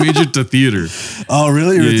changed my major to theater. Oh,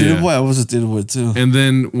 really? You're a theater Yeah. boy? I was a theater boy too. And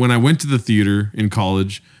then when I went to the theater in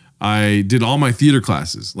college, I did all my theater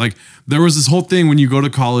classes. Like there was this whole thing when you go to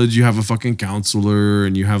college, you have a fucking counselor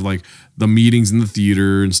and you have like the meetings in the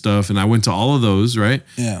theater and stuff. And I went to all of those, right?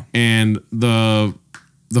 Yeah. And the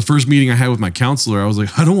first meeting I had with my counselor, I was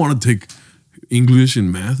like, I don't want to take English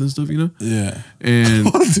and math and stuff, you know? Yeah. And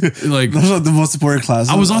like those are the most important classes.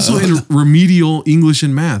 I was also in remedial English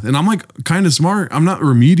and math. And I'm like kind of smart. I'm not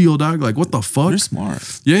remedial, dog. Like what the fuck? You're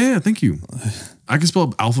smart. Yeah, thank you. I can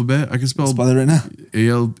spell alphabet. I can spell Spell it right now.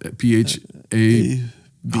 ALPHA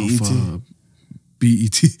BET.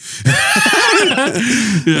 BET.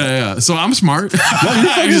 yeah. So I'm smart. No,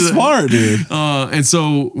 you're fucking smart, dude. And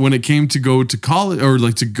so when it came to go to college or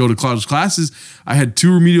like to go to college classes, I had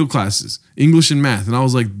 2 remedial classes, English and math. And I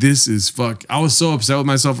was like, this is fuck. I was so upset with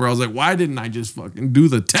myself where I was like, why didn't I just fucking do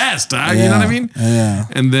the test? You know what I mean? Yeah.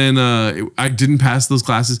 And then I didn't pass those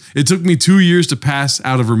classes. It took me 2 years to pass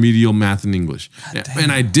out of remedial math and English.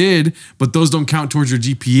 And I did, but those don't count towards your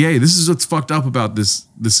GPA. This is what's fucked up about this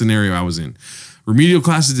scenario I was in. Remedial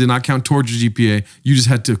classes did not count towards your GPA. You just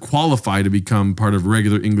had to qualify to become part of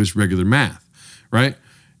regular English, regular math, right?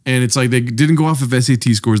 And it's like they didn't go off of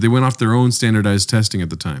SAT scores. They went off their own standardized testing at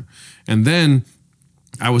the time. And then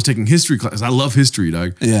I was taking history class. I love history,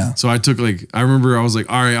 dog. Yeah. So I took I remember I was like,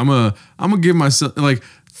 all right, I'm gonna give myself like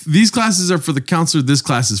these classes are for the counselor. This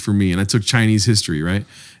class is for me. And I took Chinese history, right?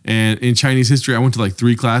 And in Chinese history, I went to like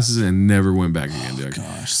 3 classes and never went back again, dude.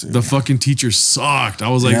 Gosh, dude. The fucking teacher sucked. I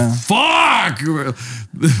was like, fuck,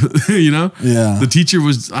 you know? Yeah. The teacher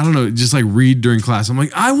was, I don't know, just like read during class. I'm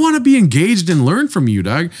like, I want to be engaged and learn from you,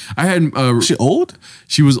 dog. I had, Was she old?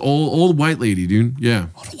 She was old white lady, dude. Yeah.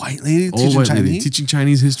 Old white lady Old teaching white Chinese? lady teaching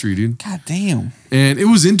Chinese history, dude. God damn. And it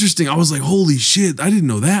was interesting. I was like, holy shit, I didn't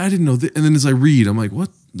know that. I didn't know that. And then as I read, I'm like, what?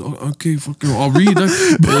 Okay, fucking, I'll read. But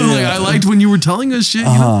like, I liked when you were telling us shit. You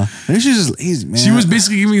know? Maybe she's just lazy, man. She was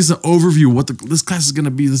basically giving us an overview of what this class is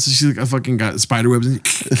gonna be. She's like, I fucking got spider webs, and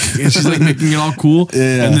she's like making it all cool.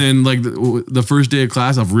 Yeah. And then like the first day of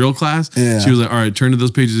class, of real class, she was like, all right, turn to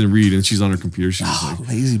those pages and read. And she's on her computer. She's just like,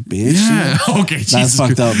 lazy bitch. yeah, okay, That's Jesus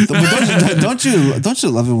fucked up. Christ. But don't you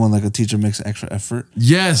love it when like a teacher makes extra effort?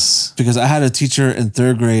 Yes. Because I had a teacher in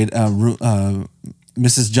 3rd grade,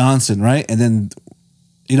 Mrs. Johnson, right? And then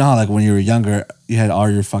you know how like when you were younger, you had all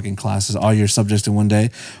your fucking classes, all your subjects in one day.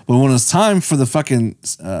 But when it was time for the fucking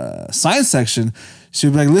science section, she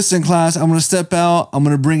would be like, listen, class, I'm going to step out. I'm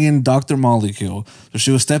going to bring in Dr. Molecule. So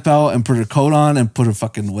she would step out and put her coat on and put her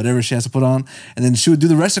fucking whatever she has to put on. And then she would do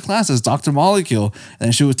the rest of class as Dr. Molecule. And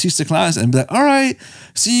then she would teach the class and be like, all right,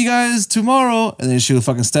 see you guys tomorrow. And then she would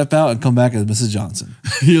fucking step out and come back as Mrs. Johnson.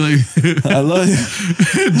 You're like, I love you.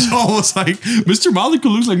 Joel was like, Mr.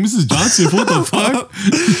 Molecule looks like Mrs. Johnson. What the fuck?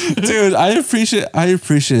 Dude, I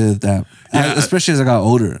appreciated that. Yeah. Especially as I got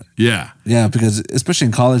older. Yeah. Yeah, because especially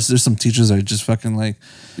in college, there's some teachers that are just fucking like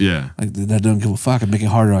that don't give a fuck and make it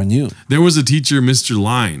harder on you. There was a teacher, Mr.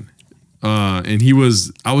 Line, and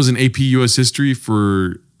I was in AP US history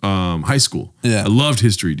for high school. Yeah. I loved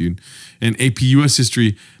history, dude. And AP US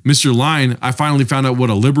history, Mr. Line, I finally found out what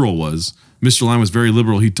a liberal was. Mr. Line was very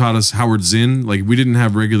liberal. He taught us Howard Zinn. Like we didn't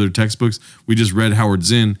have regular textbooks. We just read Howard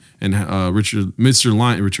Zinn and Richard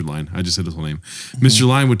Line. I just said his whole name. Mm-hmm. Mr.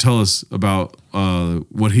 Line would tell us about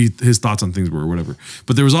what his thoughts on things were or whatever.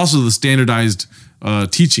 But there was also the standardized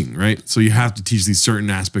teaching, right? So you have to teach these certain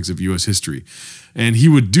aspects of U.S. history. And he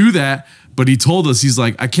would do that, but he told us, he's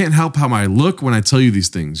like, I can't help how I look when I tell you these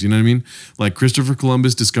things. You know what I mean? Like Christopher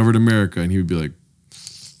Columbus discovered America, and he would be like,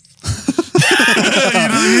 you know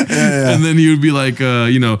what I mean? Yeah. And then he would be like,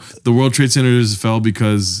 the World Trade Centers fell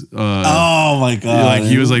because oh my god, like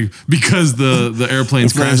he was like, because the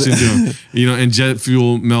airplanes crashed into him, and jet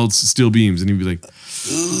fuel melts steel beams, and he'd be like,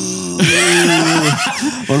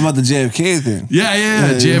 what about the JFK thing?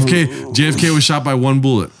 Yeah. JFK was shot by one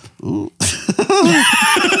bullet.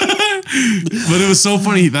 But it was so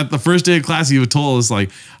funny that the first day of class he would told us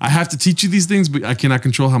like, I have to teach you these things, but I cannot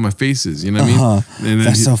control how my face is. You know what I mean? And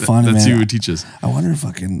that's so funny, that's man. who would teach us. I wonder if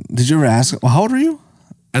did you ever ask? Well, how old were you?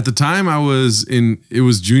 At the time it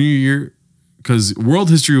was junior year because world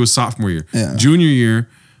history was sophomore year. Yeah. Junior year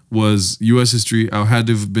was U.S. history. I had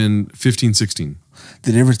to have been 15, 16.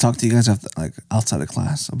 Did they ever talk to you guys after, like outside of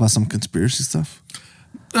class about some conspiracy stuff?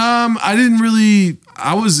 I didn't really.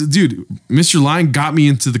 Dude, Mr. Line got me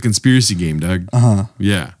into the conspiracy game, Doug.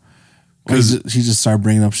 Yeah. Because he just started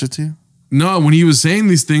bringing up shit to you? No, when he was saying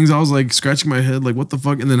these things, I was like scratching my head, like, what the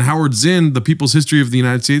fuck? And then Howard Zinn, The People's History of the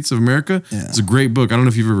United States of America, it's a great book. I don't know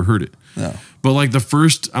if you've ever heard it. No. But like the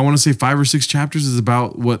first, I want to say 5 or 6 chapters is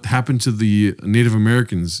about what happened to the Native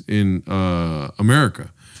Americans in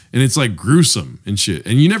America. And it's like gruesome and shit.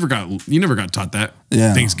 And you never got taught that.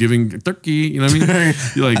 Yeah. Thanksgiving turkey, you know what I mean?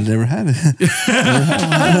 You're like, I never had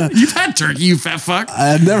it. You've had turkey, you fat fuck.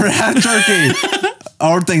 I've never had turkey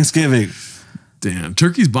or Thanksgiving. Damn,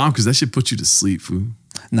 turkey's bomb because that shit puts you to sleep, fool.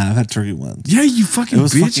 Nah, I've had turkey once. Yeah, you fucking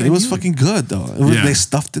bitch. It was fucking good though. They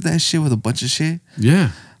stuffed that shit with a bunch of shit. Yeah.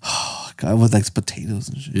 Oh god, with like potatoes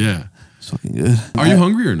and shit. Yeah. It's fucking good. Are you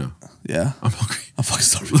hungry or no? Yeah. I'm hungry. I'm fucking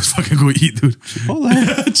starving. Let's fucking go eat, dude.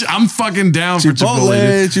 Chipotle. I'm fucking down for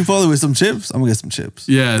Chipotle. Chipotle with some chips. I'm gonna get some chips.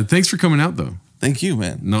 Yeah, thanks for coming out though. Thank you,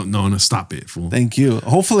 man. No, stop it, fool. Thank you.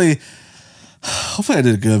 Hopefully I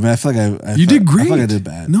did good, man. I feel like You did great. I feel like I did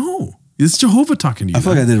bad. No. It's Jehovah talking to you. I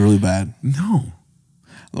feel like I did really bad. No.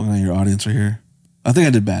 Looking at your audience right here. I think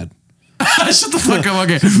I did bad. Shut the fuck up.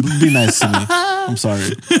 Okay. Be nice to me. I'm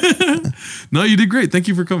sorry. No, you did great. Thank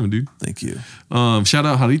you for coming, dude. Thank you. Shout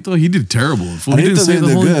out Jarito. He did terrible. Fool. He Jarito didn't say did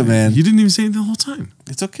the whole good, man. He didn't even say it the whole time.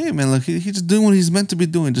 It's okay, man. Look, he's just doing what he's meant to be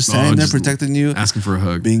doing. Just standing there, protecting you. Asking for a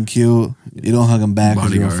hug. Being cute. You don't hug him back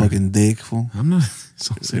because you're a fucking dick, fool. I'm not.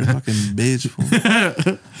 You're a fucking bitch,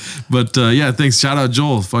 fool. But yeah, thanks. Shout out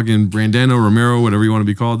Joel. Fucking Brandano, Romero, whatever you want to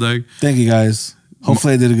be called, Doug. Thank you, guys.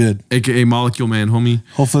 Hopefully I did good. AKA Molecule Man, homie.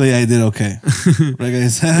 Hopefully I did okay. Right,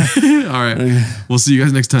 guys? All right. We'll see you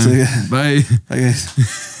guys next time. Bye. Bye, guys.